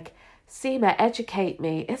it's like, Seema, educate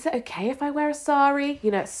me. Is it okay if I wear a sari?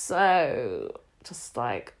 It's so... just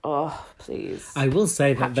like, oh, please. I will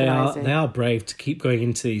say that they are brave to keep going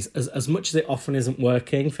into these, as much as it often isn't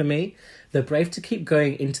working for me. They're brave to keep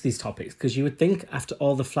going into these topics, because you would think after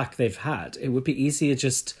all the flack they've had, it would be easier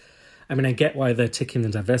just... I mean, I get why they're ticking the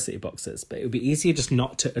diversity boxes, but it would be easier just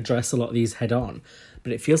not to address a lot of these head on.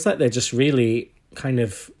 But it feels like they're just really kind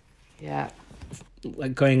of... yeah,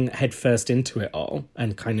 like going head first into it all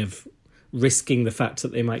and kind of risking the fact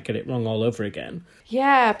that they might get it wrong all over again.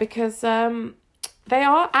 Yeah, because they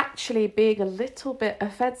are actually being a little bit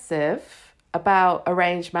offensive about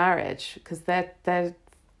arranged marriage, because they're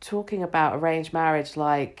talking about arranged marriage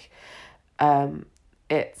like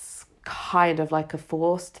it's kind of like a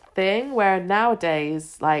forced thing, where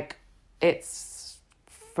nowadays, like, it's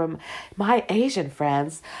from my Asian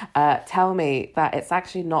friends tell me that it's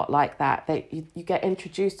actually not like that. You get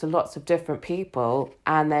introduced to lots of different people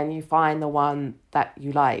and then you find the one that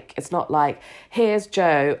you like. It's not like, here's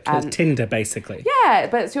Joe and Tinder, basically. Yeah,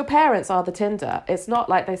 but it's your parents are the Tinder. It's not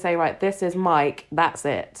like they say, right, this is Mike, that's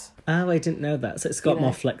it. Oh, I didn't know that. So it's got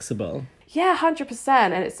more flexible. Yeah, 100%.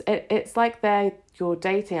 And it's like you're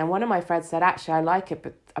dating. And one of my friends said, actually, I like it,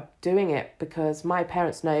 but I'm doing it because my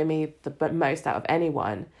parents know me the most out of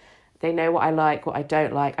anyone. They know what I like, what I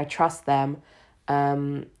don't like. I trust them.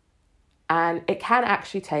 And it can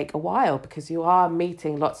actually take a while because you are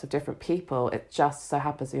meeting lots of different people. It just so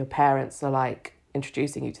happens that your parents are like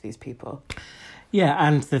introducing you to these people. Yeah,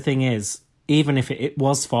 and the thing is, even if it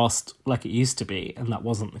was forced like it used to be, and that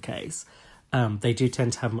wasn't the case, they do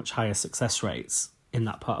tend to have much higher success rates in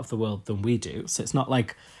that part of the world than we do. So it's not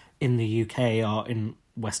like in the UK or in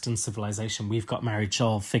Western civilization we've got marriage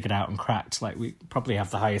all figured out and cracked. Like, we probably have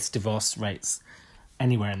the highest divorce rates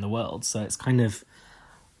anywhere in the world. So it's kind of...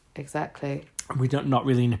 Exactly. We're not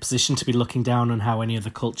really in a position to be looking down on how any other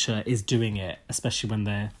culture is doing it, especially when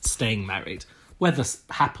they're staying married. Whether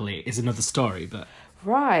happily is another story, but...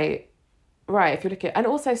 Right, if you look at... And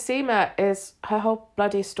also Seema is... Her whole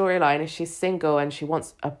bloody storyline is she's single and she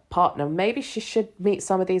wants a partner. Maybe she should meet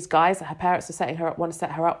some of these guys that her parents want to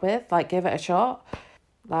set her up with. Like, give it a shot.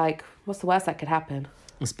 Like, what's the worst that could happen?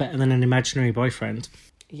 It's better than an imaginary boyfriend.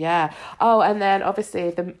 Yeah. Oh, and then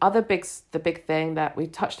obviously the big thing that we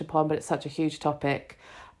touched upon, but it's such a huge topic,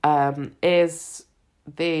 is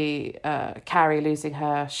the Carrie losing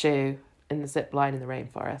her shoe in the zip line in the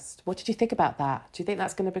rainforest. What did you think about that? Do you think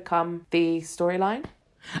that's going to become the storyline?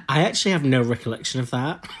 I actually have no recollection of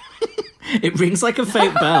that. It rings like a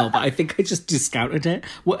faint bell, but I think I just discounted it.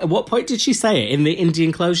 At what point did she say it? In the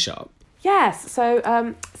Indian clothes shop? Yes. So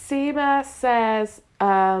Seema says,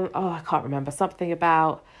 I can't remember, something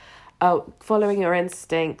about following your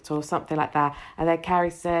instinct or something like that. And then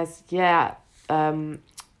Carrie says, yeah,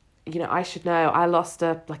 I should know. I lost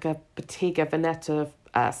a Bottega Veneta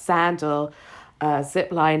sandal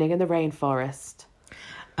zip lining in the rainforest.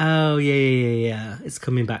 Oh, yeah. It's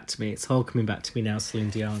coming back to me. It's all coming back to me now, Celine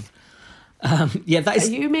Dion. Yeah, that is...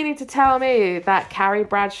 Are you meaning to tell me that Carrie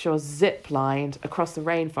Bradshaw zip-lined across the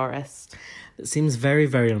rainforest? It seems very,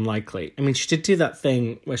 very unlikely. I mean, she did do that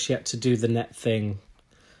thing where she had to do the net thing.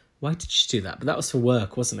 Why did she do that? But that was for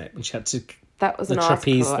work, wasn't it? When she had to... That was the an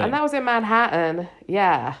trapeze article. thing. And that was in Manhattan.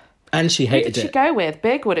 Yeah. And she Who hated did she it. go with?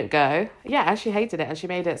 Big wouldn't go. Yeah, and she hated it, and she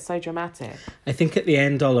made it so dramatic. I think at the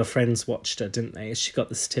end, all her friends watched her, didn't they? She got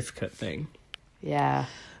the certificate thing. Yeah.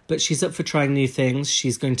 But she's up for trying new things.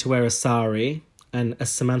 She's going to wear a sari. And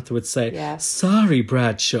as Samantha would say, Yes. Sorry,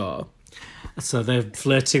 Bradshaw. So they're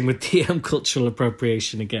flirting with the cultural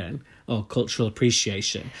appropriation again, or cultural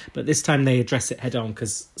appreciation. But this time they address it head on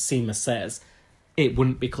because Seema says, it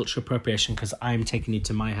wouldn't be cultural appropriation because I'm taking you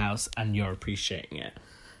to my house and you're appreciating it.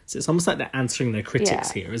 So it's almost like they're answering their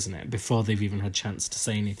critics here, isn't it? Before they've even had a chance to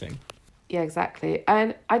say anything. Yeah, exactly.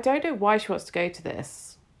 And I don't know why she wants to go to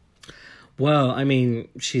this. Well, I mean,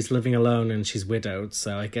 she's living alone and she's widowed,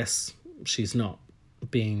 so I guess she's not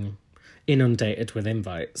being inundated with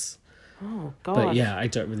invites. Oh, God. But yeah, I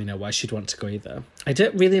don't really know why she'd want to go either. I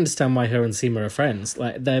don't really understand why her and Seema are friends.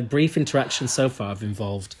 Like, their brief interactions so far have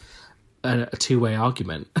involved a two-way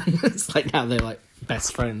argument. It's like now they're like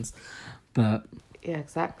best friends. But Yeah,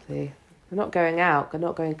 exactly. They're not going out. They're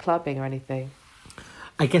not going clubbing or anything.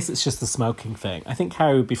 I guess it's just the smoking thing. I think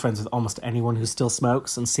Harry would be friends with almost anyone who still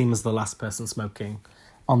smokes, and Seema's the last person smoking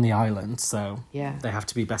on the island, so Yeah. they have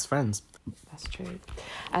to be best friends. That's true.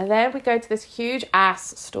 And then we go to this huge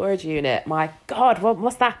ass storage unit. My God, what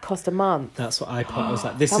must that cost a month? That's what I put. I was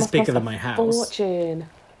like, this That is must bigger cost than a my house. Fortune.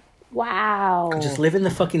 Wow. Just live in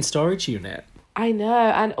the fucking storage unit. I know,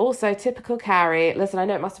 and also typical Carrie. Listen, I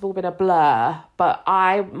know it must have all been a blur, but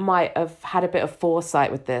I might have had a bit of foresight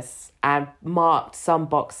with this and marked some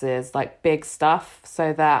boxes like big stuff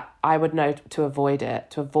so that I would know to avoid it,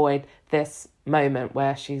 to avoid this moment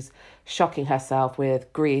where she's shocking herself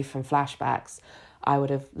with grief and flashbacks. I would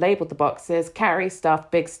have labelled the boxes, Carrie stuff,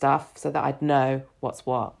 big stuff, so that I'd know what's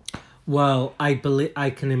what. Well, I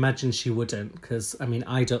can imagine she wouldn't, because, I mean,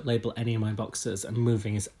 I don't label any of my boxes, and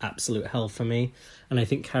moving is absolute hell for me. And I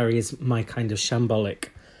think Carrie is my kind of shambolic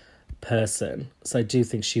person, so I do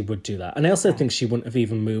think she would do that. And I also think she wouldn't have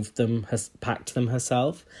even moved them, packed them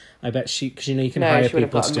herself. I bet she, because, you know, you can hire she would have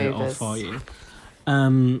people to got do it all movers. for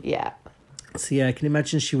you. Yeah. So yeah, I can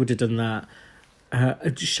imagine she would have done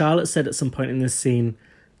that. Charlotte said at some point in this scene,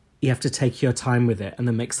 you have to take your time with it, and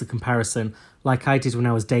then makes the comparison like I did when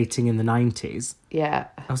I was dating in the 90s. Yeah.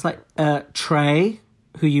 I was like, Trey,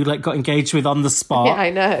 who you like got engaged with on the spot. Yeah, I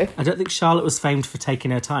know. I don't think Charlotte was famed for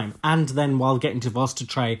taking her time. And then while getting divorced to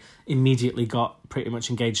Trey, immediately got pretty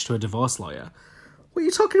much engaged to a divorce lawyer. What are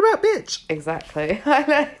you talking about, bitch? Exactly. I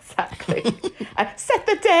know, exactly. And set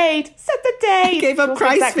the date! Set the date! Gave up She wasn't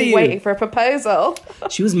Christ exactly for you. waiting for a proposal.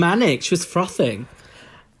 She was manic. She was frothing.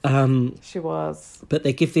 She was. But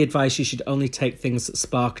they give the advice you should only take things that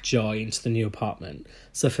spark joy into the new apartment.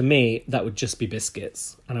 So for me, that would just be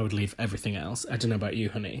biscuits, and I would leave everything else. I don't know about you,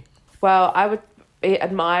 honey. Well, I would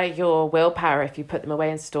admire your willpower if you put them away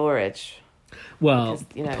in storage. Well, Because,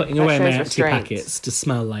 you know, putting that away my shows empty restraint. packets to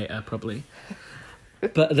smell later, probably.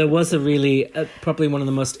 But there was a really, probably one of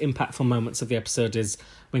the most impactful moments of the episode is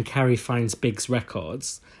when Carrie finds Big's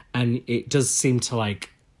records, and it does seem to like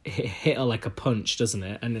hit her like a punch, doesn't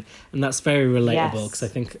it? And that's very relatable, Yes. because I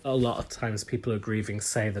think a lot of times people who are grieving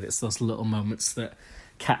say that it's those little moments that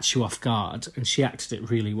catch you off guard, and she acted it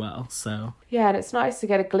really well. So Yeah, and it's nice to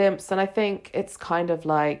get a glimpse. And I think it's kind of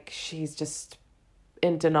like she's just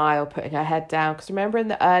in denial, putting her head down. Because remember in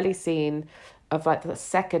the early scene of like the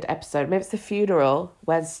second episode, maybe it's the funeral,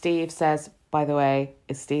 when Steve says, by the way,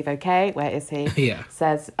 is Steve okay? Where is he? Yeah.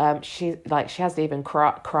 Says she hasn't even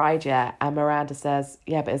cried yet, and Miranda says,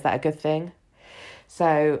 yeah, but is that a good thing?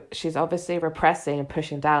 So she's obviously repressing and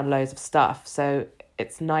pushing down loads of stuff. So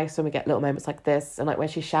it's nice when we get little moments like this, and like when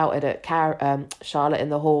she shouted at Charlotte in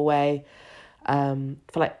the hallway for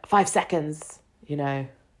like 5 seconds, you know.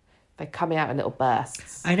 They're coming out in little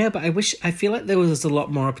bursts. I know, but I feel like there was a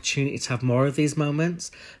lot more opportunity to have more of these moments.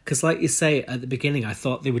 Because like you say, at the beginning, I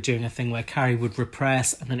thought they were doing a thing where Carrie would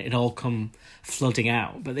repress and then it'd all come flooding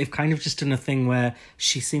out. But they've kind of just done a thing where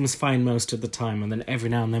she seems fine most of the time, and then every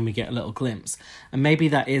now and then we get a little glimpse. And maybe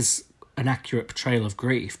that is an accurate portrayal of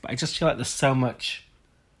grief, but I just feel like there's so much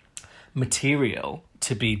material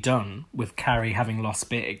to be done with Carrie having lost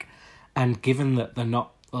Big. And given that they're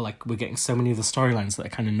not, like, we're getting so many of the storylines that are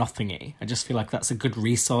kind of nothingy, I just feel like that's a good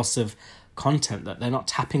resource of content that they're not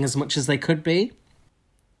tapping as much as they could be.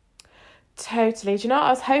 Totally. Do you know what I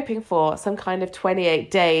was hoping for? Some kind of 28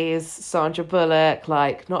 days Sandra Bullock,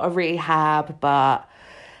 like not a rehab, but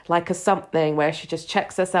like a something where she just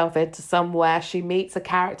checks herself into somewhere. She meets a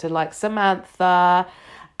character like Samantha,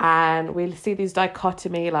 and we see these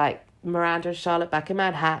dichotomy, like Miranda and Charlotte back in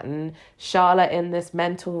Manhattan, Charlotte in this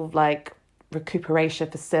mental like recuperation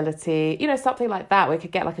facility, you know, something like that. We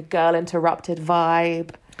could get like a Girl Interrupted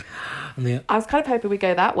vibe. I was kind of hoping we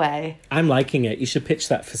go that way. I'm liking it. You should pitch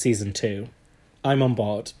that for season 2. I'm on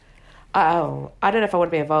board. Oh, I don't know if I want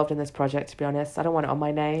to be involved in this project, to be honest. I don't want it on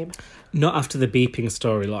my name. Not after the beeping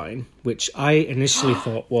storyline, which I initially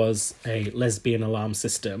thought was a lesbian alarm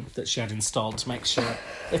system that she had installed to make sure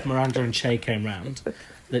if Miranda and Che came round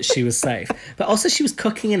that she was safe. But also she was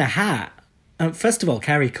cooking in a hat. First of all,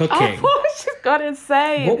 Carrie cooking. Oh, she's gone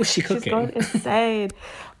insane. What was she cooking? She's gone insane.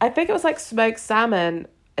 I think it was like smoked salmon.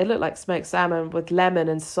 It looked like smoked salmon with lemon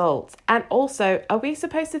and salt. And also, are we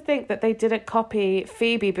supposed to think that they didn't copy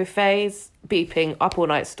Phoebe Buffay's beeping Up All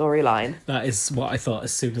Night storyline? That is what I thought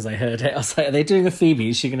as soon as I heard it. I was like, are they doing a Phoebe?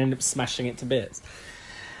 Is she going to end up smashing it to bits?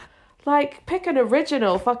 Like, pick an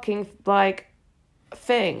original fucking, like,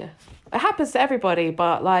 thing. It happens to everybody,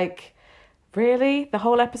 but, like, really? The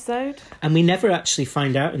whole episode? And we never actually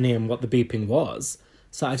find out in the end what the beeping was.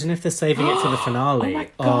 So I don't know if they're saving it for the finale. Oh my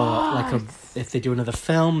or God. like if they do another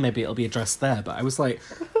film, maybe it'll be addressed there. But I was like,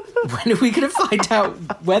 when are we going to find out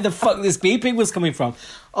where the fuck this beeping was coming from?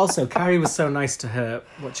 Also, Carrie was so nice to her,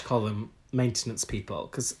 maintenance people.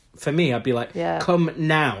 Because for me, I'd be like, come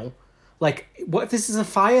now. Like, what if this is a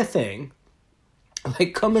fire thing?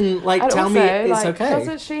 Like, come and, like, And tell also, me it's like, okay.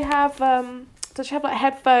 Does she have like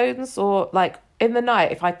headphones, or like in the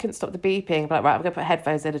night if I couldn't stop the beeping, but like, right, I'm gonna put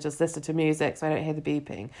headphones in and just listen to music so I don't hear the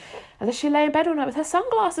beeping. And then she lay in bed all night with her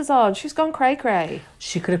sunglasses on. She's gone cray cray.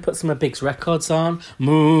 She could have put some of Big's records on.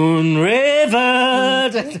 Moon River.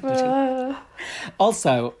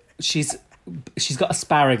 Also, she's got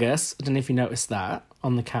asparagus. I don't know if you noticed that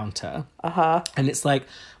on the counter. And it's like,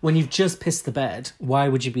 when you've just pissed the bed, why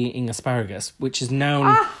would you be eating asparagus, which is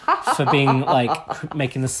known for being like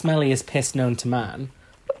making the smelliest piss known to man?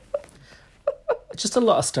 Just a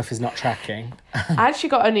lot of stuff is not tracking. And she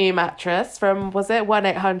got a new mattress from, was it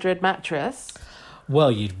 1-800 mattress?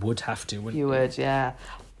 Well, you would have to, wouldn't you? You would, yeah.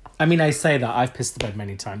 I mean, I say that I've pissed the bed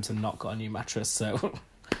many times and not got a new mattress, so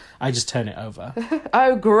I just turn it over.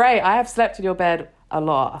 Oh, great. I have slept in your bed a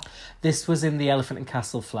lot. This was in the Elephant and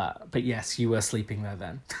Castle flat, but yes, you were sleeping there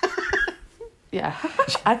then. Yeah.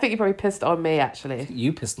 I think you probably pissed on me, actually.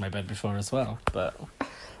 You pissed my bed before as well, but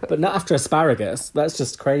not after asparagus. That's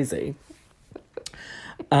just crazy.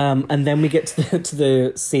 And then we get to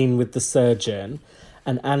the scene with the surgeon,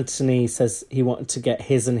 and Anthony says he wanted to get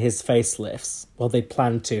his and his facelifts. Well, they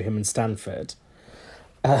planned to, him and Stanford.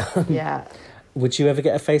 Yeah. Would you ever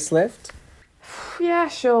get a facelift? Yeah,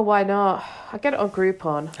 sure, why not? I get it on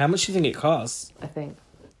Groupon, How much do you think it costs? I think.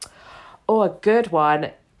 Oh, a good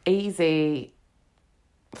one. Easy.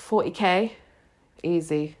 40k.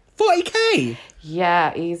 Easy. 40k?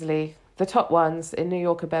 Yeah, easily. The top ones in New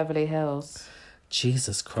York and Beverly Hills.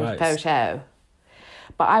 Jesus Christ. Photo.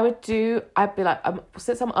 But I'd be like,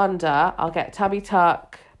 since I'm under, I'll get tummy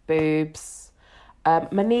tuck, boobs,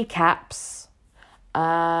 my kneecaps,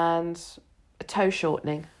 and a toe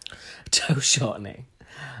shortening. Toe shortening.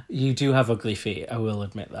 You do have ugly feet, I will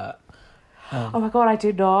admit that. Oh my God, I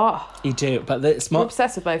do not. You do, but it's more... I'm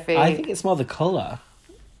obsessed with my feet. I think it's more the colour,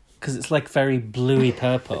 because it's like very bluey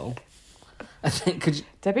purple. I think,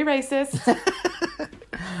 Don't be racist.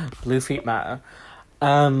 blue feet matter.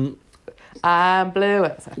 I'm blue.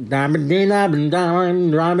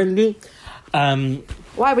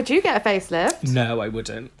 Why would you get a facelift? No, I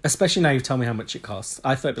wouldn't. Especially now you've told me how much it costs.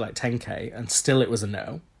 I thought it'd be like 10k, and still it was a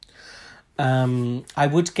no. I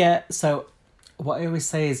would get... So, what I always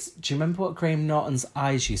say is, do you remember what Graham Norton's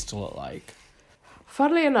eyes used to look like?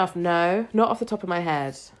 Funnily enough, no. Not off the top of my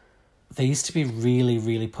head. They used to be really,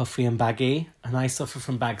 really puffy and baggy, and I suffer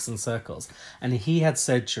from bags and circles. And he had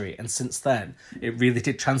surgery, and since then, it really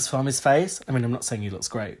did transform his face. I mean, I'm not saying he looks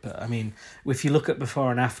great, but I mean, if you look at before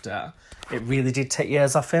and after, it really did take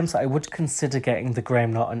years off him, so I would consider getting the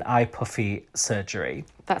Graham Norton eye puffy surgery.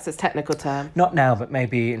 That's its technical term. Not now, but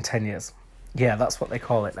maybe in 10 years. Yeah, that's what they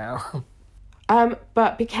call it now.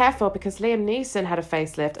 But be careful, because Liam Neeson had a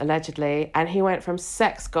facelift, allegedly, and he went from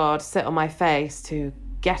sex god, sit on my face, to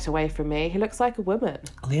get away from me. He looks like a woman.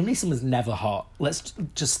 Liam Neeson was never hot. Let's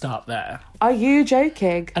just start there. Are you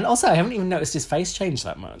joking? And also, I haven't even noticed his face change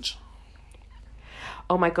that much.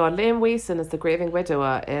 Oh my God, Liam Neeson as the grieving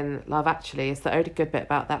widower in Love Actually is the only good bit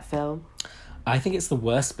about that film. I think it's the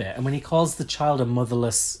worst bit. And when he calls the child a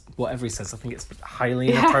motherless, whatever he says, I think it's highly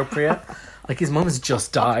inappropriate. Like, his mum has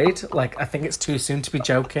just died. Like, I think it's too soon to be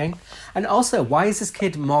joking. And also, why is this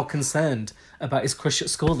kid more concerned about his crush at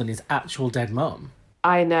school than his actual dead mum?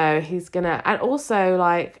 I know, he's gonna... And also,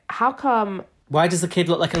 like, how come... Why does the kid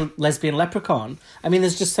look like a lesbian leprechaun? I mean,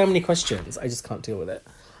 there's just so many questions. I just can't deal with it.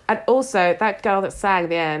 And also, that girl that sang at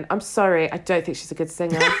the end, I'm sorry, I don't think she's a good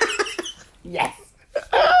singer. Yes.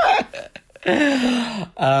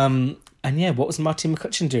 And yeah, what was Marty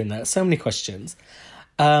McCutcheon doing there? So many questions.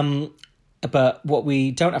 But what we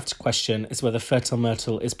don't have to question is whether Fertile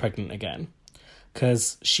Myrtle is pregnant again.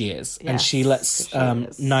 Because she is. Yes, and she lets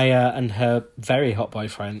Naya and her very hot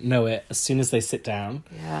boyfriend know it as soon as they sit down.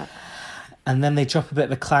 Yeah. And then they drop a bit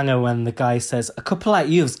of a clanger when the guy says, a couple like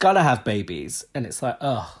you've's got to have babies. And it's like,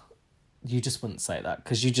 oh, you just wouldn't say that.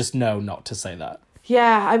 Because you just know not to say that.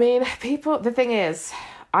 Yeah, I mean, people... The thing is,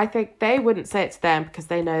 I think they wouldn't say it to them because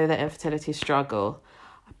they know that infertility struggle.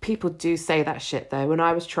 People do say that shit, though. When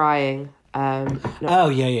I was trying... Oh,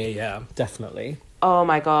 yeah, definitely. Oh,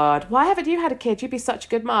 my God. Why haven't you had a kid? You'd be such a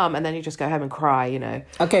good mum. And then you just go home and cry, you know.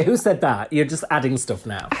 Okay, who said that? You're just adding stuff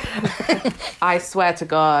now. I swear to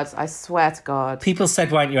God. People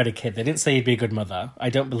said, why hadn't you had a kid? They didn't say you'd be a good mother.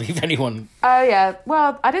 I don't believe anyone. Oh, yeah.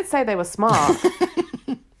 Well, I did say they were smart.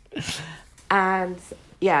 And,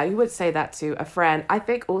 yeah, you would say that to a friend. I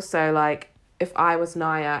think also, like, if I was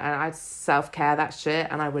Naya and I'd self-care that shit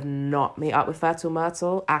and I would not meet up with Fertile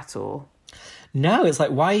Myrtle at all. No, it's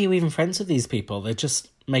like, why are you even friends with these people? They're just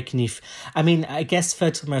making you... I mean, I guess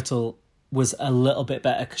Fertile Myrtle was a little bit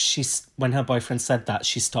better because when her boyfriend said that,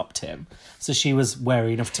 she stopped him. So she was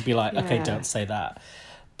wary enough to be like, okay, don't say that.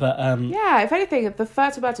 But yeah, if anything, the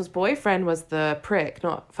Fertile Myrtle's boyfriend was the prick,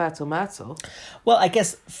 not Fertile Myrtle. Well, I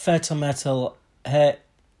guess Fertile Myrtle...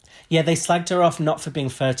 Yeah, they slagged her off not for being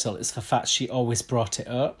fertile. It's the fact she always brought it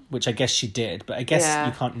up, which I guess she did. But I guess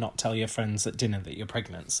you can't not tell your friends at dinner that you're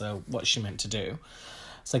pregnant. So what's she meant to do?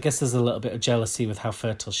 So I guess there's a little bit of jealousy with how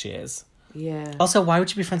fertile she is. Yeah. Also, why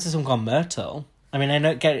would you be friends with someone called Myrtle? I mean, I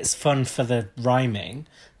don't get it's fun for the rhyming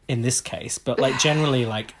in this case. But like generally,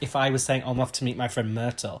 like if I was saying, oh, I'm off to meet my friend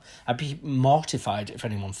Myrtle, I'd be mortified if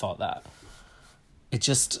anyone thought that. It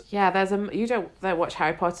just... Yeah, you don't watch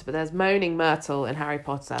Harry Potter, but there's Moaning Myrtle in Harry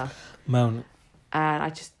Potter. Moan. And I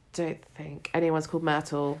just don't think anyone's called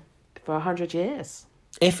Myrtle for 100 years.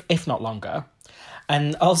 If not longer.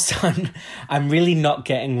 And also, I'm really not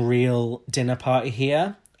getting real dinner party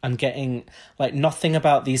here. I'm getting, like, nothing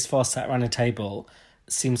about these four sat around a table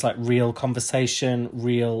seems like real conversation,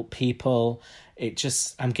 real people.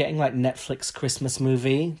 I'm getting, like, Netflix Christmas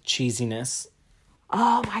movie cheesiness.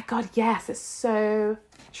 Oh my God, yes, it's so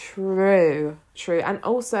true. And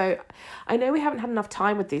also, I know we haven't had enough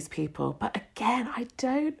time with these people, but again,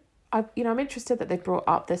 I'm interested that they brought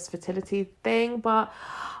up this fertility thing, but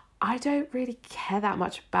I don't really care that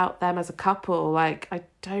much about them as a couple. Like, I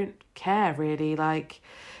don't care really. Like,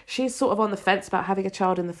 she's sort of on the fence about having a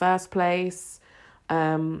child in the first place.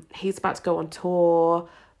 He's about to go on tour,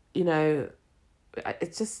 you know.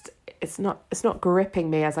 It's not gripping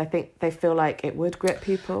me as I think they feel like it would grip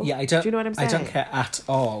people. Yeah, I don't. Do you know what I'm saying? I don't care at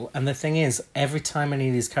all. And the thing is, every time any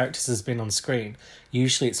of these characters has been on screen,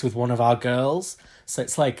 usually it's with one of our girls. So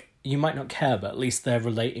it's like you might not care, but at least they're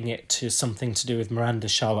relating it to something to do with Miranda,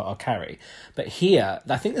 Charlotte, or Carrie. But here,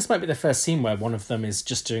 I think this might be the first scene where one of them is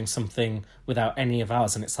just doing something without any of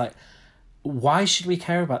ours, and it's like, why should we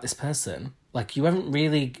care about this person? Like, you haven't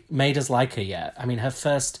really made us like her yet. I mean, her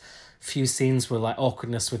first few scenes were like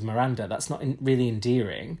awkwardness with Miranda. That's not really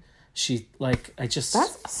endearing.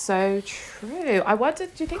 That's so true. I wonder,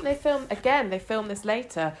 do you think they filmed this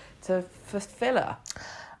later for filler?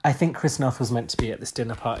 I think Chris Noth was meant to be at this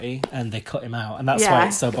dinner party and they cut him out, and that's why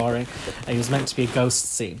it's so boring. And he was meant to be a ghost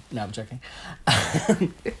scene. No, I'm joking.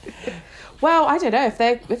 Well, I don't know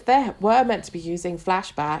if they were meant to be using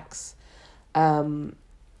flashbacks.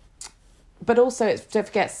 But also, don't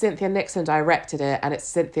forget, Cynthia Nixon directed it, and it's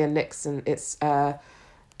Cynthia Nixon. It's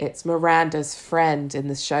Miranda's friend in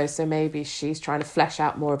the show, so maybe she's trying to flesh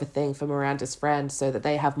out more of a thing for Miranda's friend, so that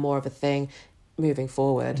they have more of a thing moving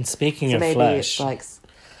forward. And speaking of flesh, it's like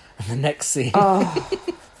the next scene,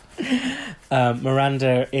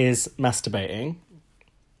 Miranda is masturbating,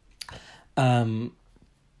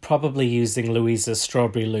 probably using Louisa's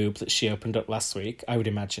strawberry lube that she opened up last week, I would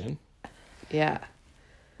imagine. Yeah.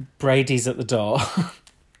 Brady's at the door.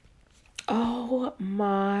 Oh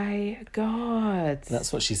my God.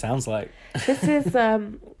 That's what she sounds like. This is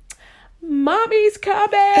Mommy's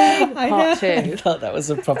coming! I Part 2. I thought that was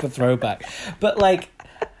a proper throwback. But like,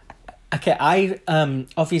 Okay, I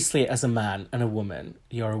obviously as a man and a woman,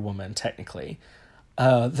 you're a woman technically.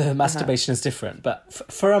 The masturbation is different, but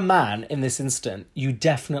for a man in this instant, you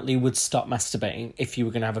definitely would stop masturbating if you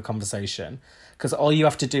were going to have a conversation, because all you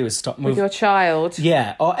have to do is stop moving. With your child.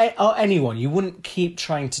 Yeah, or anyone. You wouldn't keep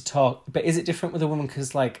trying to talk. But is it different with a woman?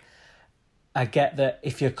 Because like, I get that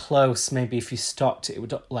if you're close, maybe if you stopped, it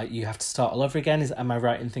would like you have to start all over again. Am I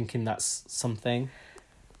right in thinking that's something?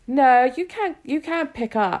 No, you can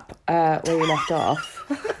pick up where you left off.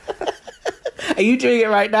 Are you doing it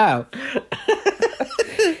right now?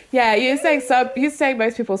 Yeah, you're saying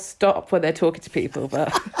most people stop when they're talking to people,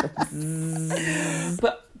 but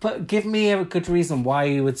But give me a good reason why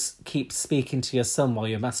you would keep speaking to your son while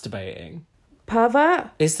you're masturbating. pervert.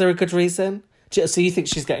 Is there a good reason? So you think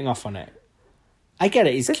she's getting off on it? I get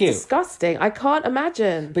it, he's It's cute. disgusting. I can't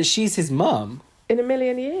imagine But she's his mum. in a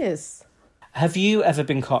million years. Have you ever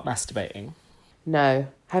been caught masturbating? No,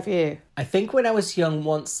 have you? I think when I was young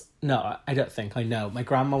once... No, I don't think. I know. My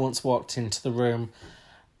grandma once walked into the room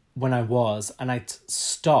when I was, and I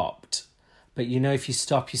stopped. But you know, if you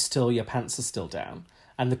stop, your pants are still down.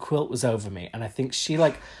 And the quilt was over me. And I think she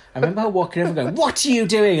I remember her walking over going, "What are you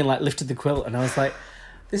doing?" And lifted the quilt. And I was like,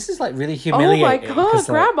 this is really humiliating. Oh my God,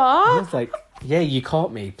 Grandma. I was like, yeah, you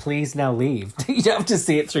caught me. Please now leave. You don't have to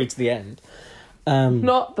see it through to the end.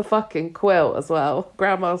 Not the fucking quilt as well.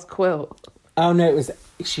 Grandma's quilt. Oh no,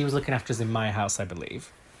 she was looking after us in my house, I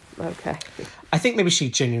believe. Okay. I think maybe she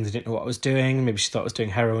genuinely didn't know what I was doing. Maybe she thought I was doing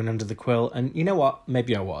heroin under the quilt. And you know what?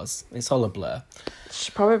 Maybe I was. It's all a blur.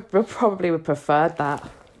 She probably would prefer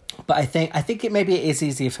that. But I think it is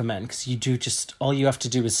easier for men because you do all you have to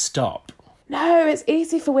do is stop. No, it's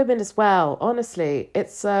easy for women as well. Honestly,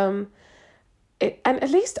 it's and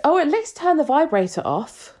at least turn the vibrator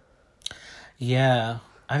off. Yeah,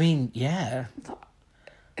 I mean, yeah.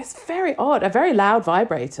 It's very odd. A very loud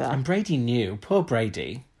vibrator. And Brady knew. Poor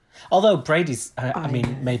Brady. Although Brady's,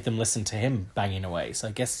 made them listen to him banging away. So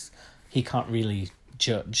I guess he can't really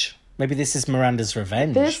judge. Maybe this is Miranda's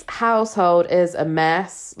revenge. This household is a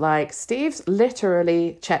mess. Like, Steve's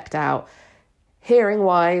literally checked out.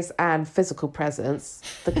 Hearing-wise and physical presence.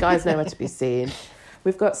 The guy's nowhere to be seen.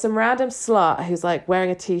 We've got some random slut who's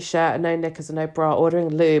wearing a t-shirt and no knickers and no bra, ordering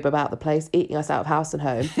lube about the place, eating us out of house and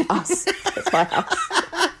home. Us. It's my house.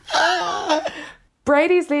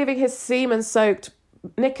 Brady's leaving his semen-soaked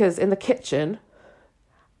knickers in the kitchen.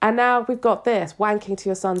 And now we've got this, wanking to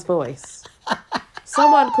your son's voice.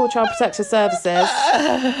 Someone call Child Protection Services.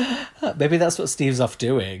 Maybe that's what Steve's off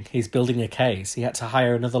doing. He's building a case. He had to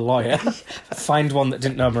hire another lawyer. Find one that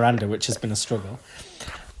didn't know Miranda, which has been a struggle.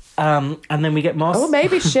 And then we get more... Oh,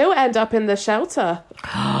 maybe she'll end up in the shelter.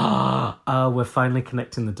 We're finally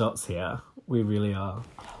connecting the dots here. We really are.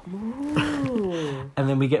 And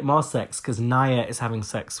then we get more sex because Naya is having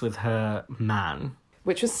sex with her man.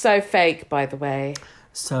 Which was so fake, by the way.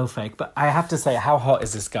 So fake. But I have to say, how hot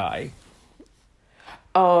is this guy?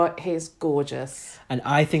 Oh, he's gorgeous. And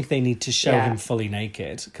I think they need to show him fully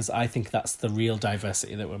naked because I think that's the real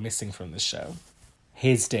diversity that we're missing from this show.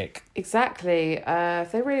 His dick. Exactly.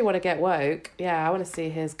 If they really want to get woke, I want to see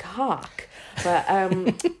his cock. But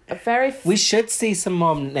we should see some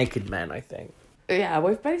more naked men, I think. Yeah,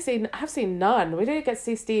 have seen none. We didn't get to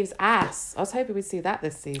see Steve's ass. I was hoping we'd see that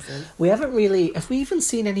this season. We haven't really... Have we even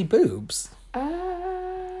seen any boobs?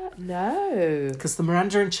 No. Because the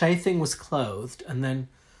Miranda and Che thing was clothed, and then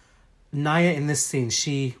Naya in this scene,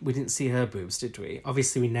 we didn't see her boobs, did we?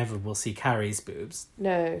 Obviously, we never will see Carrie's boobs.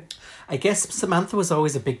 No. I guess Samantha was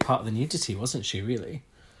always a big part of the nudity, wasn't she, really?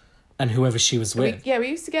 And whoever she was with. We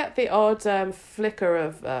used to get the odd flicker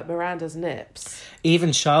of Miranda's nips.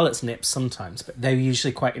 Even Charlotte's nips sometimes, but they're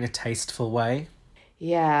usually quite in a tasteful way.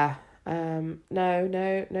 Yeah. No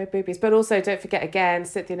boobies. But also, don't forget, again,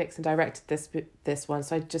 Cynthia Nixon directed this one,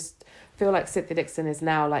 so I just feel like Cynthia Nixon is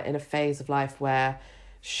now in a phase of life where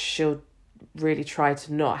she'll really try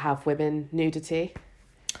to not have women nudity.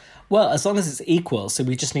 Well, as long as it's equal, so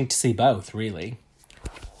we just need to see both, really.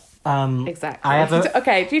 Exactly.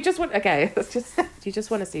 Okay, do you just want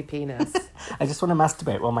to see penis? I just want to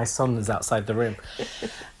masturbate while my son is outside the room.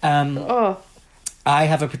 Oh. I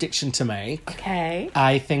have a prediction to make. Okay.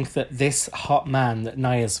 I think that this hot man that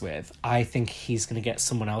Naya's with, I think he's going to get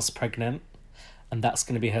someone else pregnant. And that's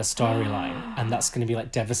going to be her storyline. And that's going to be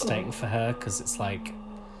devastating for her because it's I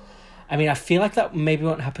feel like that maybe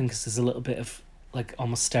won't happen because there's a little bit of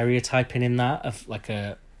almost stereotyping in that of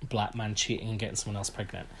a black man cheating and getting someone else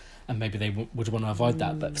pregnant. And maybe they would want to avoid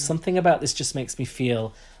that. But something about this just makes me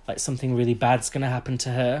feel like something really bad's going to happen to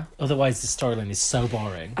her. Otherwise, the storyline is so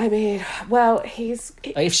boring. I mean, well,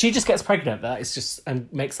 if she just gets pregnant, that is just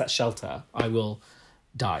and makes that shelter, I will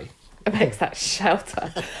die. makes that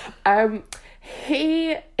shelter.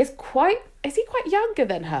 He is quite... Is he quite younger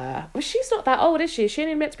than her? Well, she's not that old, is she? Is she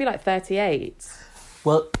only meant to be like 38?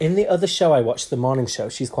 Well, in the other show I watched, the morning show,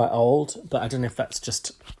 she's quite old, but I don't know if that's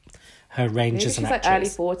just her range Maybe as an she's like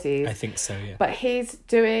actress. early 40s. I think so, yeah. But he's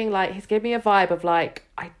doing like... He's giving me a vibe of like,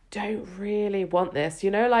 I don't really want this.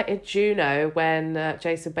 You know, like in Juno when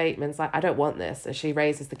Jason Bateman's like, I don't want this. And she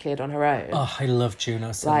raises the kid on her own. Oh, I love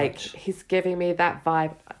Juno so like, much. he's giving me that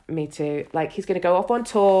vibe. Me too. Like, he's going to go off on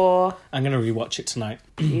tour. I'm going to rewatch it tonight.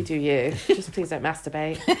 You do you. Just please don't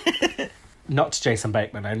masturbate. Not to Jason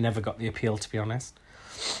Bateman. I never got the appeal, to be honest.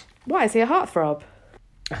 Why? Is he a heartthrob?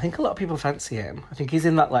 I think a lot of people fancy him. I think he's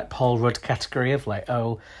in that like Paul Rudd category of like,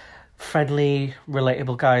 oh, friendly,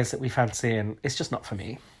 relatable guys that we fancy, and it's just not for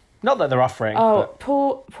me. Not that they're offering. Oh,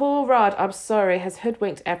 but... Paul Rudd, I'm sorry, has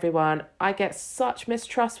hoodwinked everyone. I get such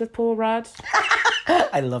mistrust with Paul Rudd.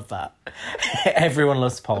 I love that. Everyone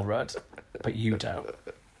loves Paul Rudd, but you don't.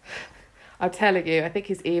 I'm telling you, I think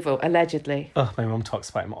he's evil, allegedly. Oh, my mum talks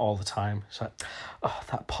about him all the time. She's like, oh,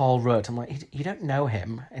 that Paul Rudd. I'm like, you don't know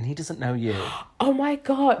him, and he doesn't know you. Oh my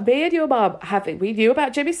God, me and your mum, we knew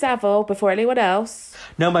about Jimmy Savile before anyone else.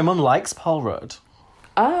 No, my mum likes Paul Rudd.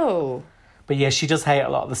 Oh. But yeah, she does hate a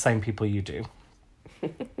lot of the same people you do.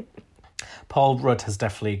 Paul Rudd has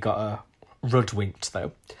definitely got a Rudd-winked,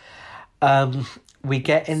 though. We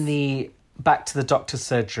get back to the doctor's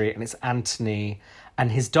surgery, and it's Anthony,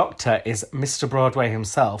 and his doctor is Mr. Broadway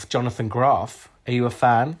himself, Jonathan Groff. Are you a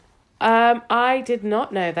fan? I did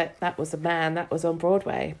not know that was a man that was on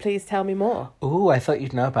Broadway. Please tell me more. Ooh, I thought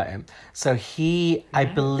you'd know about him. So he, I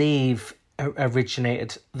believe,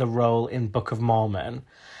 originated the role in Book of Mormon,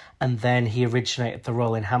 and then he originated the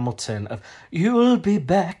role in Hamilton of "You Will Be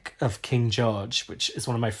Back" of King George, which is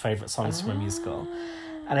one of my favourite songs from a musical.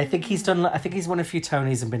 And I think he's won a few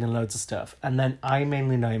Tonys and been in loads of stuff. And then I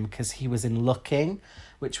mainly know him because he was in Looking,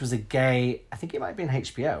 which was a gay, I think it might be in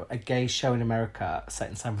HBO, a gay show in America set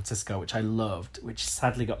in San Francisco, which I loved, which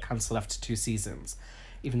sadly got cancelled after 2 seasons,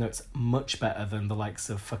 even though it's much better than the likes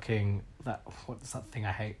of fucking, what's that thing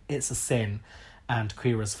I hate? It's a Sin and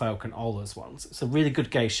Queer as Folk and all those ones. It's a really good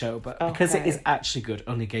gay show, but because it is actually good,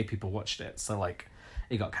 only gay people watched it, so like,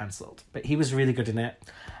 it got cancelled. But he was really good in it.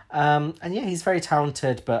 And yeah, he's very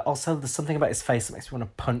talented, but also there's something about his face that makes me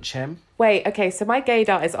want to punch him. Wait, okay, so my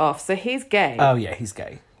gaydar is off. So he's gay. Oh yeah, he's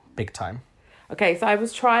gay. Big time. Okay, so I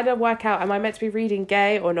was trying to work out, am I meant to be reading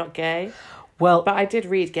gay or not gay? Well... But I did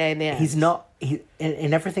read gay in the end. He's not...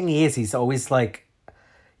 In everything he is, he's always like...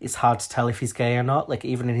 It's hard to tell if he's gay or not. Like,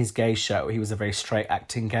 even in his gay show, he was a very straight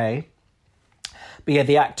acting gay. But yeah,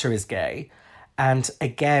 the actor is gay. And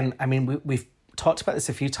again, I mean, we've talked about this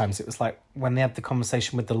a few times. It was like when they had the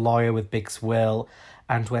conversation with the lawyer with Big's will,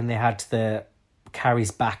 and when they had the Carrie's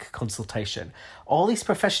back consultation. All these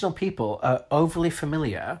professional people are overly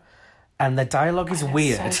familiar, and their dialogue is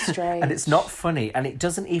weird, so strange. and it's not funny, and it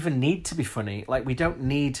doesn't even need to be funny. Like, we don't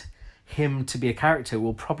need him to be a character.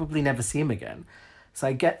 We'll probably never see him again. So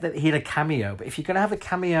I get that he had a cameo, but if you're going to have a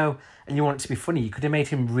cameo and you want it to be funny, you could have made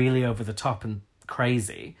him really over the top and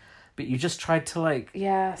crazy. But you just tried to, like...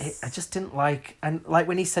 Yes. I just didn't like... And, like,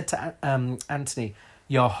 when he said to Anthony,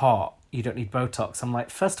 "You're hot, you don't need Botox," I'm like,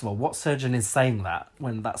 first of all, what surgeon is saying that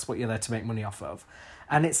when that's what you're there to make money off of?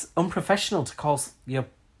 And it's unprofessional to call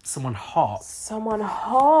someone hot. Someone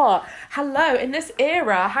hot. Hello, in this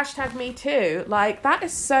era, #MeToo, like, that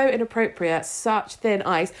is so inappropriate, such thin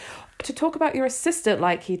ice. To talk about your assistant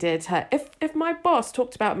like he did her. If my boss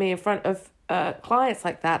talked about me in front of clients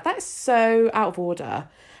like that is so out of order.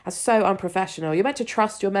 That's so unprofessional. You're meant to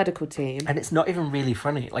trust your medical team. And it's not even really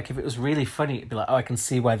funny. Like, if it was really funny, it'd be like, oh, I can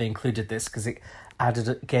see why they included this because it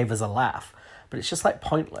gave us a laugh. But it's just, like,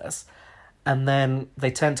 pointless. And then they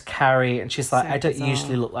turn to Carrie and she's like, So I don't bizarre.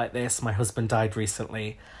 usually look like this. My husband died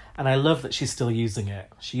recently. And I love that she's still using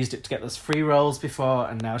it. She used it to get those free rolls before,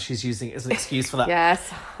 and now she's using it as an excuse for that Yes,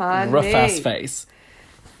 honey. rough-ass face.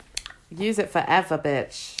 Use it forever,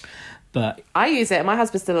 bitch. But I use it and my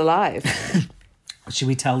husband's still alive. should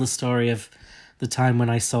we tell the story of the time when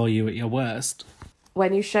I saw you at your worst?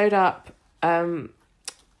 When you showed up,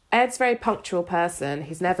 Ed's a very punctual person.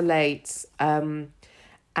 He's never late. And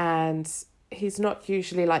he's not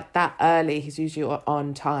usually like that early. He's usually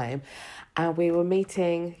on time. And we were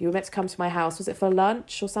meeting, you were meant to come to my house. Was it for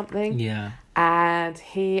lunch or something? Yeah. And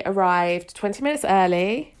he arrived 20 minutes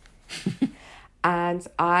early. And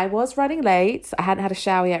I was running late. I hadn't had a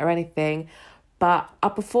shower yet or anything. But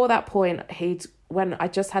up before that point, when I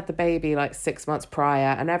just had the baby like 6 months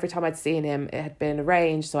prior, and every time I'd seen him, it had been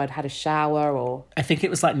arranged. So I'd had a shower or... I think it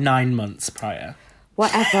was like 9 months prior.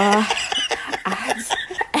 whatever.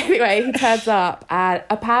 And Anyway, he turns up, and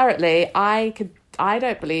apparently I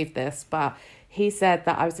don't believe this, but he said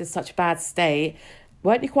that I was in such a bad state.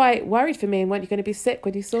 Weren't you quite worried for me, and weren't you going to be sick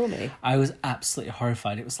when you saw me? I was absolutely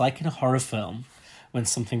horrified. It was like in a horror film when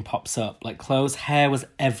something pops up. Like, Chloe's hair was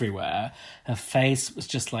everywhere. Her face was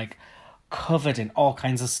just like covered in all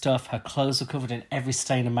kinds of stuff. Her clothes were covered in every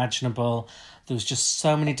stain imaginable. There was just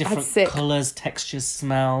so many different colours, textures,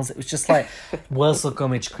 smells. It was just like Wurzel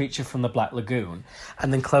Gummidge, Creature from the Black Lagoon.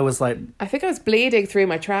 And then Chloe was like... I think I was bleeding through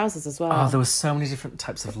my trousers as well. Oh, there were so many different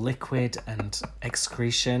types of liquid and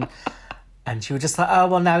excretion. And you were just like, oh,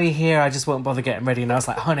 well, now you're here, I just won't bother getting ready. And I was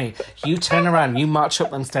like, honey, you turn around, you march up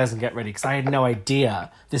them stairs and get ready, because I had no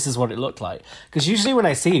idea this is what it looked like. Because usually when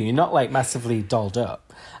I see you, you're not, like, massively dolled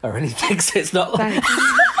up or anything, so it's not like...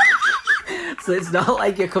 So it's not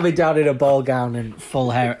like you're coming down in a ball gown and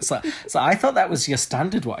full hair. So I thought that was your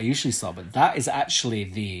standard, what I usually saw, but that is actually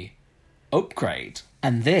the upgrade.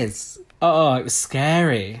 And this... Oh, it was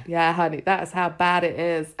scary. Yeah, honey, that is how bad it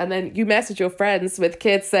is. And then you message your friends with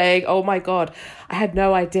kids saying, oh my God, I had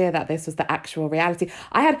no idea that this was the actual reality.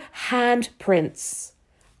 I had handprints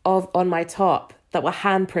on my top that were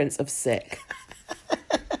handprints of sick.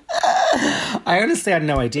 I honestly had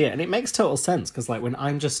no idea. And it makes total sense because, like, when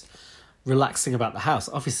I'm just relaxing about the house,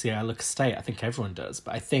 obviously I look a state. I think everyone does.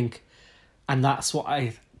 But I think, and that's what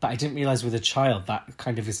but I didn't realise with a child that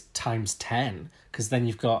kind of is times 10. Because then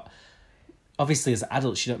you've got... Obviously, as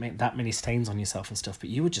adults, you don't make that many stains on yourself and stuff,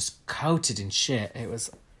 but you were just coated in shit. It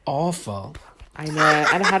was awful. I know,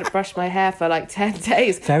 and I hadn't brushed my hair for like 10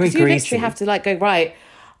 days. Very greasy. You literally have to like go, right,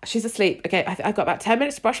 she's asleep. Okay, I've got about 10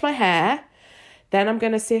 minutes to brush my hair. Then I'm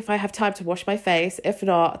going to see if I have time to wash my face. If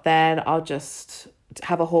not, then I'll just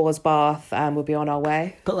have a whore's bath and we'll be on our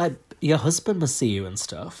way. But like, your husband must see you and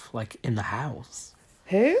stuff, like in the house.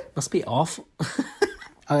 Who? Must be awful.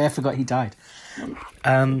 Oh, yeah, I forgot he died.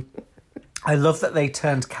 I love that they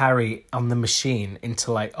turned Carrie on the machine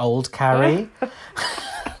into, like, old Carrie.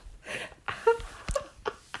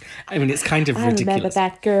 I mean, it's kind of ridiculous. I remember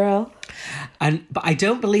that girl. But I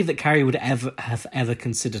don't believe that Carrie would ever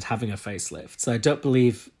considered having a facelift. So I don't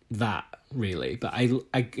believe that, really. But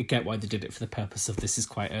I get why they did it for the purpose of this is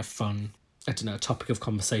quite a fun, I don't know, topic of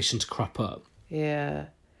conversation to crop up. Yeah.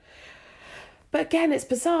 But again, it's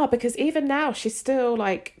bizarre because even now she's still,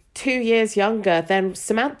 like... 2 years younger than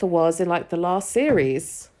Samantha was in like the last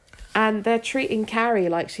series, and they're treating Carrie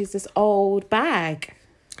like she's this old bag.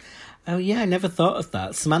 Oh yeah, I never thought of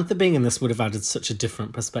that. Samantha being in this would have added such a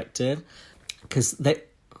different perspective,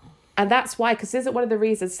 and that's why, because isn't one of the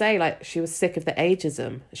reasons say like she was sick of the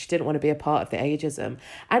ageism, she didn't want to be a part of the ageism,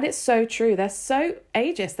 and it's so true. They're so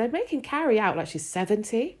ageist. They're making Carrie out like she's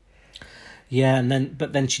 70. Yeah,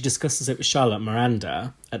 but then she discusses it with Charlotte and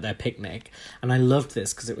Miranda at their picnic, and I loved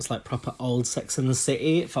this because it was like proper old Sex and the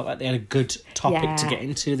City. It felt like they had a good topic to get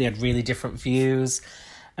into. They had really different views,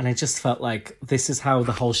 and I just felt like this is how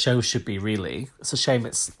the whole show should be, really. It's a shame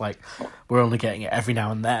it's like we're only getting it every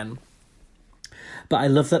now and then. But I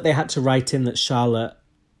love that they had to write in that Charlotte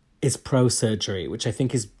is pro-surgery, which I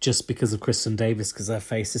think is just because of Kristen Davis, because her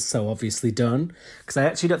face is so obviously done. Because I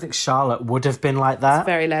actually don't think Charlotte would have been like that. It's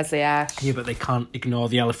very Leslie Ash. Yeah, but they can't ignore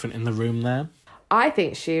the elephant in the room there. I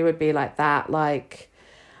think she would be like that, like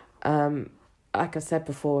I said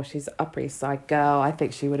before, she's an Upper East Side girl. I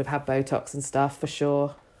think she would have had Botox and stuff, for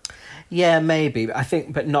sure. Yeah, maybe.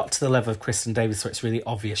 But not to the level of Kristen Davis, where it's really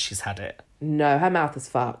obvious she's had it. No, her mouth is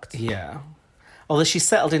fucked. Yeah. Although she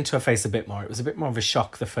settled into her face a bit more. It was a bit more of a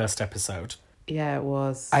shock the first episode. Yeah, it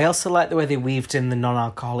was. I also like the way they weaved in the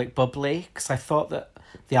non-alcoholic bubbly, because I thought that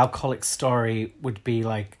the alcoholic story would be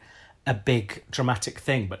like a big dramatic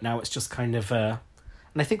thing, but now it's just kind of and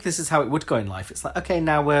I think this is how it would go in life. It's like, okay,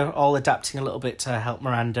 now we're all adapting a little bit to help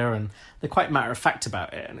Miranda, and they're quite matter-of-fact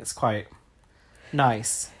about it, and it's quite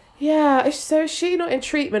nice. Yeah, so is she not in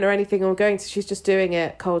treatment or anything, or she's just doing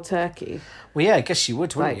it cold turkey? Well, yeah, I guess she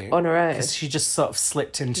would, wouldn't you? On her own. Because she just sort of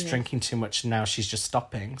slipped into drinking too much, and now she's just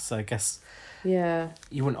stopping. So I guess you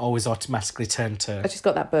wouldn't always automatically turn to... She's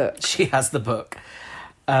got that book. She has the book.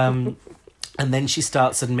 And then she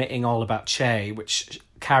starts admitting all about Che, which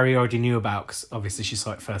Carrie already knew about, because obviously she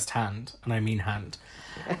saw it firsthand, and I mean hand.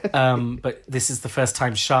 But this is the first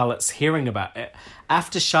time Charlotte's hearing about it.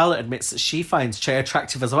 After Charlotte admits that she finds Che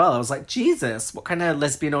attractive as well, I was like, Jesus, what kind of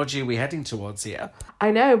lesbian orgy are we heading towards here?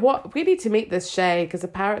 I know. We need to meet this Che, because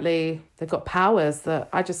apparently they've got powers that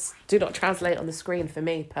I just do not translate on the screen for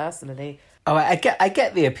me, personally. Oh, I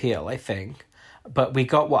get the appeal, I think. But we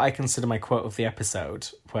got what I consider my quote of the episode,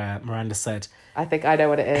 where Miranda said, I think I know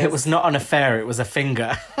what it is. "It was not an affair, it was a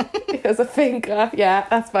finger." It was a finger. Yeah,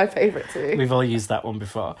 that's my favourite too. We've all used that one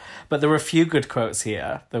before. But there were a few good quotes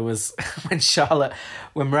here. There was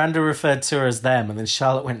when Miranda referred to her as them, and then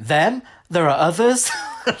Charlotte went, "Them? There are others?"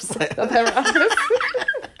 I was like, There are others.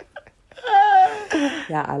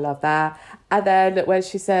 Yeah, I love that. And then when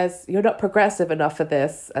she says, "You're not progressive enough for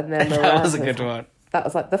this," and then that was a good one. That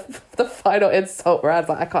was like the final insult where I was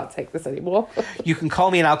like, I can't take this anymore. You can call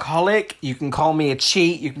me an alcoholic, you can call me a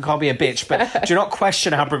cheat, you can call me a bitch, but do not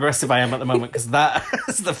question how progressive I am at the moment, because that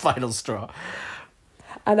is the final straw.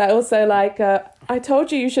 And I also like, I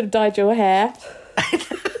told you should have dyed your hair.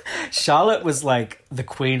 Charlotte was like the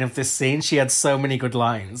queen of this scene. She had so many good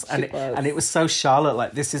lines. And it was so Charlotte,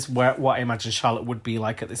 like this is what I imagine Charlotte would be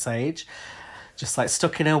like at this age. Just like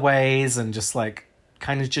stuck in her ways and just like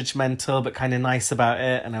kind of judgmental but kind of nice about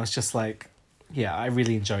it. And I was just like, yeah, I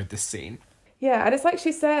really enjoyed this scene. Yeah, and it's like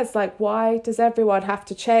she says, like, why does everyone have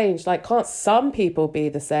to change? Like, can't some people be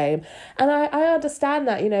the same? And I understand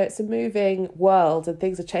that, you know, it's a moving world and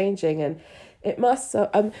things are changing, and it must,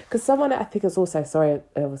 because someone, I think it was also, sorry,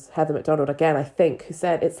 it was Heather McDonald again, I think, who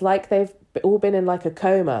said it's like they've all been in like a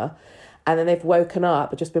coma and then they've woken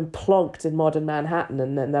up and just been plonked in modern Manhattan,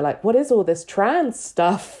 and then they're like, what is all this trans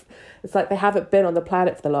stuff? It's like they haven't been on the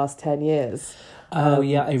planet for the last 10 years. Oh,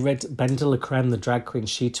 yeah, I read Benda Lecreme, the drag queen,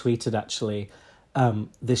 she tweeted actually,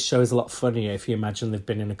 this show is a lot funnier if you imagine they've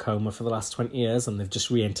been in a coma for the last 20 years and they've just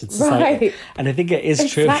re-entered society. Right. And I think it is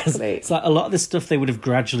true, because Exactly. it's like a lot of this stuff they would have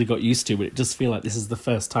gradually got used to, but it does feel like this is the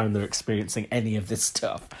first time they're experiencing any of this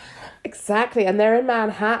stuff. Exactly, and they're in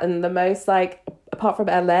Manhattan, the most, like, apart from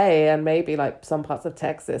LA and maybe like some parts of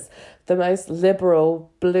Texas, the most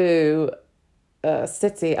liberal blue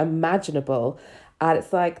city imaginable, and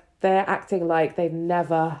it's like they're acting like they've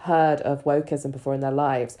never heard of wokeism before in their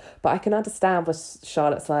lives. But I can understand where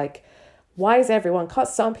Charlotte's like, why is everyone, can't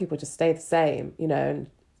some people just stay the same, you know? And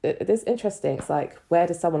it's interesting. It's like, where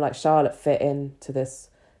does someone like Charlotte fit into this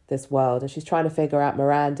world? And she's trying to figure out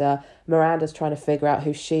Miranda's trying to figure out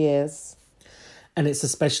who she is. And it's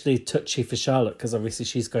especially touchy for Charlotte because obviously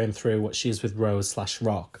she's going through what she is with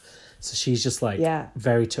Rose/Rock. So she's just like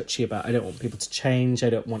very touchy about, I don't want people to change.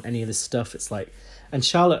 I don't want any of this stuff. It's like, and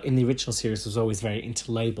Charlotte in the original series was always very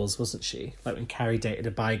into labels, wasn't she? Like when Carrie dated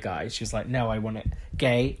a bi guy, she was like, no, I want it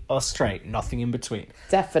gay or straight, nothing in between.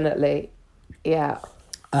 Definitely. Yeah.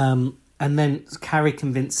 And then Carrie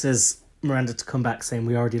convinces Miranda to come back saying,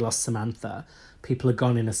 we already lost Samantha. People are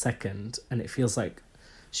gone in a second. And it feels like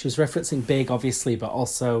she was referencing Big, obviously, but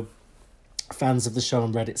also fans of the show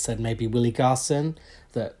on Reddit said maybe Willie Garson.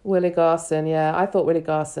 Willie Garson, yeah. I thought Willie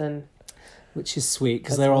Garson. Which is sweet,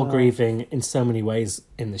 because they're all grieving in so many ways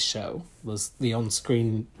in this show. There's the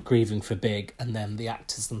on-screen grieving for Big, and then the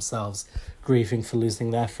actors themselves grieving for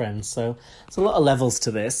losing their friends. So there's a lot of levels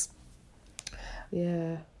to this.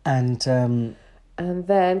 Yeah. And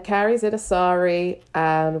then Carrie's in a sari,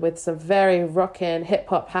 and with some very rockin'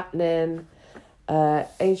 hip-hop happening,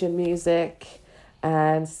 Asian music,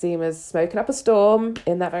 and Seema's smoking up a storm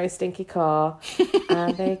in that very stinky car.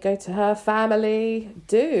 And they go to her family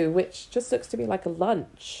do, which just looks to be like a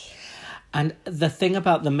lunch. And the thing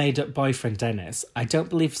about the made-up boyfriend, Dennis, I don't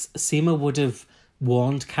believe Seema would have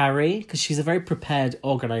warned Carrie, because she's a very prepared,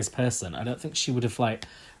 organised person. I don't think she would have, like,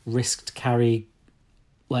 risked Carrie,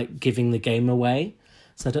 like, giving the game away.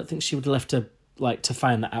 So I don't think she would have left her, like, to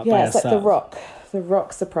find that out by herself. Yeah, it's like the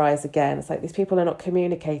rock surprise again. It's like these people are not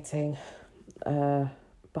communicating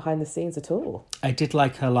behind the scenes at all. I did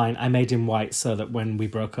like her line, I made him white so that when we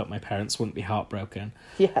broke up my parents wouldn't be heartbroken.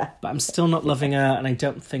 Yeah. But I'm still not loving her, and I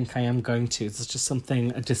don't think I am going to. There's just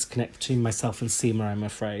a disconnect between myself and Seema, I'm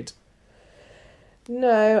afraid.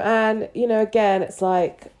 No, and, you know, again, it's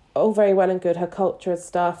like, all very well and good, her culture and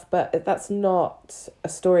stuff, but that's not a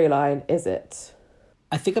storyline, is it?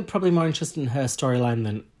 I think I'm probably more interested in her storyline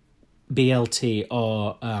than BLT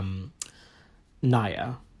or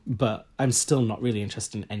Naya, but I'm still not really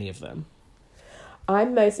interested in any of them.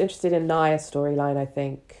 I'm most interested in Naya's storyline, I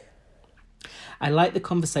think. I like the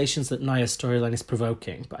conversations that Naya's storyline is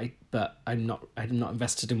provoking, but I'm not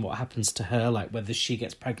invested in what happens to her, like whether she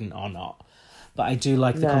gets pregnant or not. But I do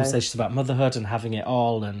like the conversations about motherhood and having it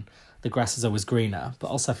all, and the grass is always greener. But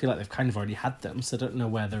also I feel like they've kind of already had them, so I don't know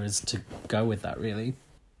where there is to go with that, really.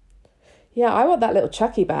 Yeah, I want that little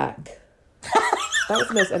Chucky back. That was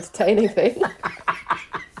the most entertaining thing.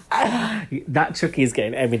 That Chucky is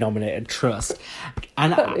getting Emmy nominated, trust.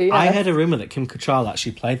 And I heard a rumour that Kim Cattrall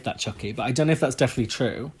actually played that Chucky, but I don't know if that's definitely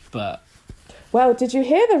true, but... Well, did you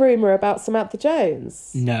hear the rumour about Samantha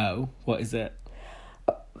Jones? No. What is it?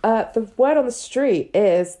 The word on the street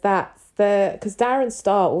is that because Darren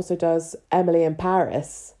Star also does Emily in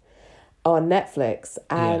Paris on Netflix,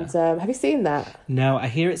 and have you seen that? No, I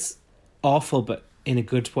hear it's awful, but in a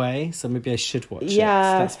good way. So maybe I should watch it.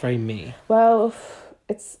 Yeah. That's very me. Well,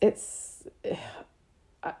 it's.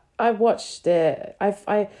 I watched it. I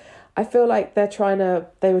feel like they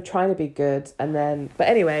were trying to be good, and then, but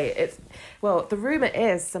anyway, the rumor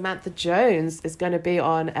is Samantha Jones is going to be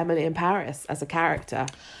on Emily in Paris as a character,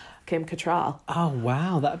 Kim Cattrall. Oh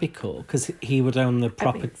wow, that'd be cool because he would own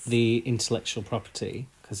the intellectual property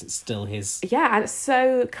because it's still his. Yeah, and it's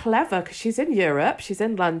so clever because she's in Europe, she's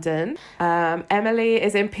in London. Emily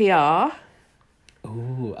is in PR.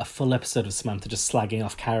 Ooh, a full episode of Samantha just slagging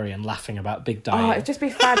off Carrie and laughing about Big Diet. Oh, it'd just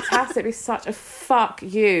be fantastic. It'd be such a fuck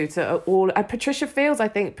you to all. And Patricia Fields, I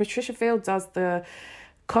think. Patricia Fields does the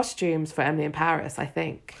costumes for Emily in Paris, I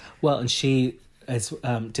think. Well, and she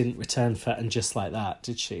didn't return for And Just Like That,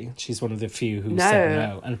 did she? She's one of the few who said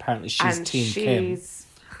no. And apparently she's Team Kim.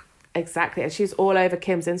 Exactly. And she's all over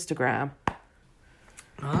Kim's Instagram.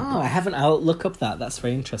 Oh, I haven't. I'll look up that. That's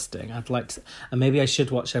very interesting. I'd like to, and maybe I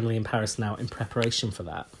should watch Emily in Paris now in preparation for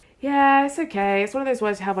that. Yeah, it's okay. It's one of those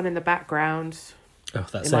ones you have on in the background. Oh,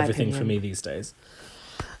 that's everything for me these days.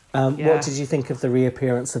 What did you think of the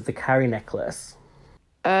reappearance of the Carrie necklace?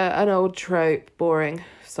 An old trope. Boring.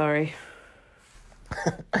 Sorry.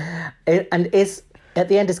 And at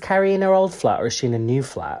the end, is Carrie in her old flat or is she in a new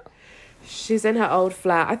flat? She's in her old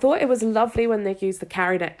flat. I thought it was lovely when they used the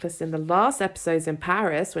Carrie necklace in the last episodes in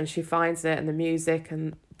Paris when she finds it and the music,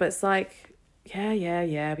 but it's like,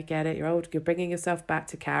 yeah, we get it. You're old. You're bringing yourself back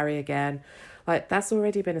to Carrie again. Like, that's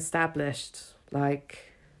already been established.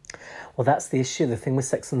 Like, well, that's the issue. The thing with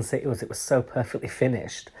Sex and the City was it was so perfectly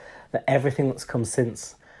finished that everything that's come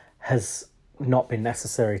since has not been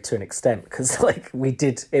necessary to an extent because, like,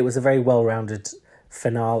 it was a very well-rounded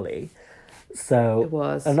finale. So it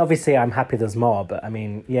was. And obviously I'm happy there's more, but I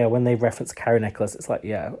mean, yeah, when they reference Carrie necklace, it's like,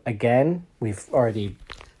 yeah, again, that's already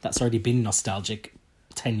been nostalgic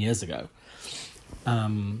 10 years ago.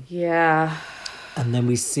 Yeah. And then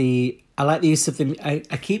we see, I like the use of I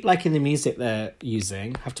keep liking the music they're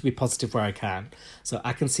using. Have to be positive where I can. So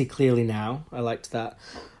I Can See Clearly Now. I liked that.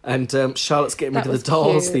 And Charlotte's getting rid of the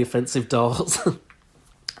dolls, cute. The offensive dolls.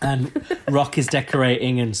 And Rock is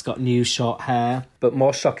decorating and has got new short hair. But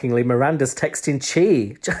more shockingly, Miranda's texting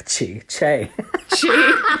Che.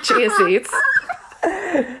 Chia seeds.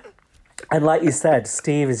 And like you said,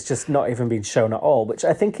 Steve is just not even been shown at all, which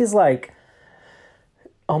I think is like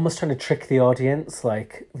almost trying to trick the audience.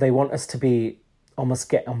 Like they want us to be almost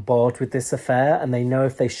get on board with this affair, and they know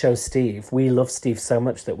if they show Steve, we love Steve so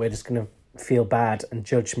much that we're just going to feel bad and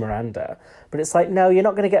judge Miranda. But it's like, no, you're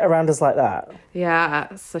not going to get around us like that. Yeah,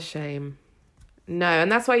 it's a shame. No,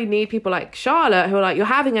 and that's why you need people like Charlotte who are like, you're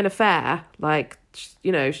having an affair. Like,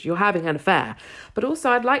 you know, you're having an affair. But also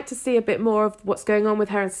I'd like to see a bit more of what's going on with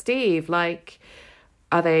her and Steve. Like,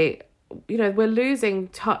 are they, you know, we're losing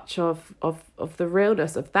touch of the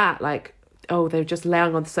realness of that. Like, oh, they're just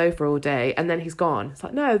laying on the sofa all day and then he's gone. It's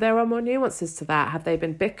like, no, there are more nuances to that. Have they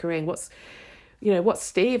been bickering? What's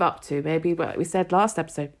Steve up to? Maybe what we said last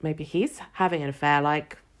episode, maybe he's having an affair.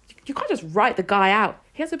 Like, you can't just write the guy out.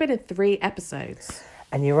 He hasn't been in 3 episodes.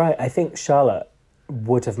 And you're right. I think Charlotte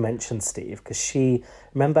would have mentioned Steve because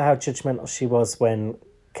remember how judgmental she was when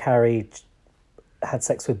Carrie had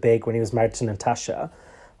sex with Big when he was married to Natasha.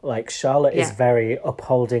 Like, Charlotte is very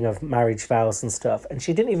upholding of marriage vows and stuff. And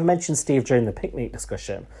she didn't even mention Steve during the picnic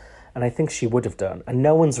discussion. And I think she would have done. And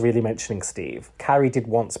no one's really mentioning Steve. Carrie did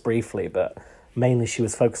once briefly, but mainly she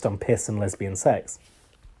was focused on piss and lesbian sex,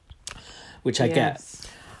 which I get.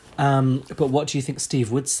 But what do you think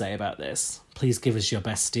Steve would say about this? Please give us your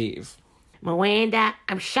best Steve. Miranda,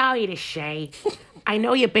 I'm sorry to say, I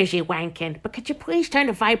know you're busy wanking, but could you please turn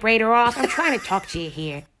the vibrator off? I'm trying to talk to you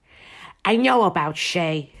here. I know about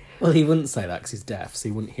Shay. Well, he wouldn't say that because he's deaf, so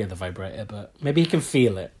he wouldn't hear the vibrator, but maybe he can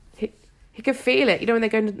feel it. He could feel it. You know, when they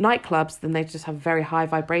go to nightclubs, then they just have very high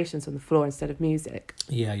vibrations on the floor instead of music.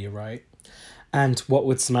 Yeah, you're right. And what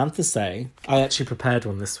would Samantha say? I actually prepared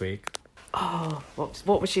one this week. Oh,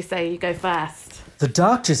 what would she say? You go first. The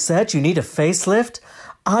doctor said you need a facelift.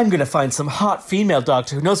 I'm going to find some hot female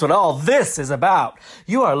doctor who knows what all this is about.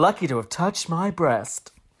 You are lucky to have touched my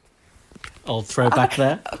breast. Old throwback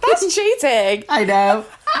there. That's cheating. I know.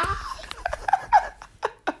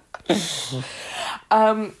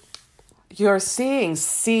 You're seeing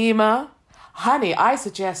Seema. Honey, I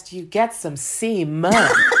suggest you get some Seema.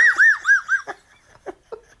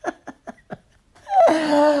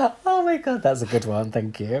 Oh my God, that's a good one.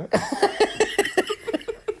 Thank you.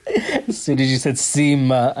 As soon as you said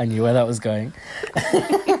Seema, I knew where that was going.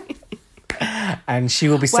 And she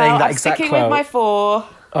will be saying that I'm exact sticking quote with my 4.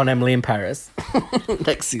 on Emily in Paris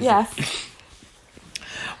next season. Yes.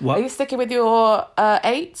 What? Are you sticking with your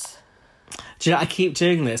 8? Do you know, I keep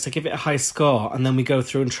doing this. I give it a high score, and then we go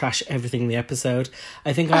through and trash everything in the episode.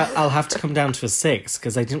 I think I'll have to come down to a 6,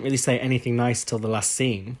 because I didn't really say anything nice till the last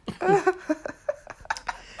scene.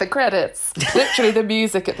 The credits. Literally the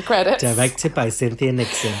music at the credits. Directed by Cynthia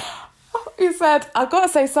Nixon. You said, I've got to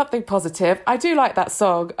say something positive. I do like that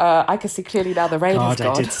song. I can see clearly now the rain has God,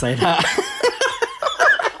 gone. I did say that.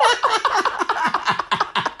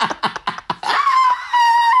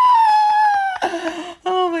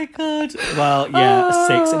 Oh my God. Well, yeah, a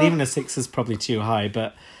 6. And even a 6 is probably too high.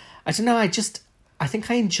 But I don't know. I think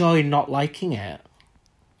I enjoy not liking it.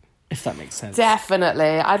 If that makes sense.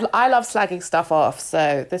 Definitely. I love slagging stuff off,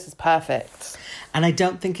 so this is perfect. And I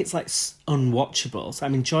don't think it's like unwatchable. So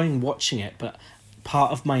I'm enjoying watching it, but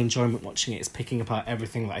part of my enjoyment watching it is picking apart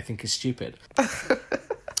everything that I think is stupid.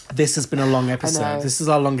 This has been a long episode. This is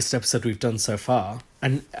our longest episode we've done so far.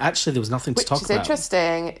 And actually, there was nothing to talk about. Which is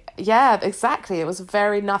interesting. Yeah, exactly. It was a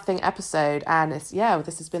very nothing episode. And this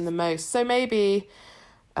has been the most. So maybe,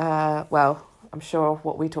 I'm sure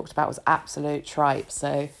what we talked about was absolute tripe.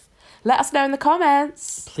 So let us know in the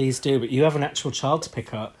comments. Please do, but you have an actual child to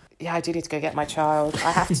pick up. Yeah, I do need to go get my child.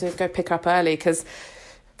 I have to go pick her up early because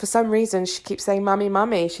for some reason she keeps saying mummy,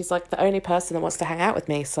 mummy. She's like the only person that wants to hang out with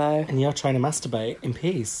me, so... And you're trying to masturbate in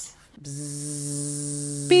peace.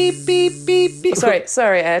 Beep, beep, beep, beep.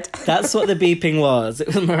 Sorry, Ed. That's what the beeping was. It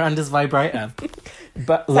was Miranda's vibrator.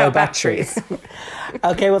 But low batteries.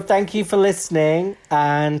 Okay, well, thank you for listening,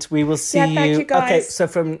 and we will see you. Thank you, guys. Okay, so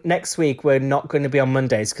from next week, we're not going to be on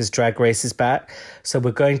Mondays because Drag Race is back. So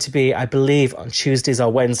we're going to be, I believe, on Tuesdays or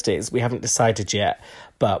Wednesdays. We haven't decided yet,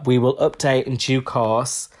 but we will update in due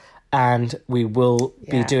course, and we will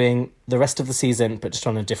be doing the rest of the season, but just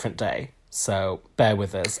on a different day. So bear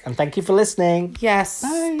with us, and thank you for listening. Yes.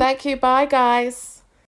 Bye. Thank you. Bye, guys.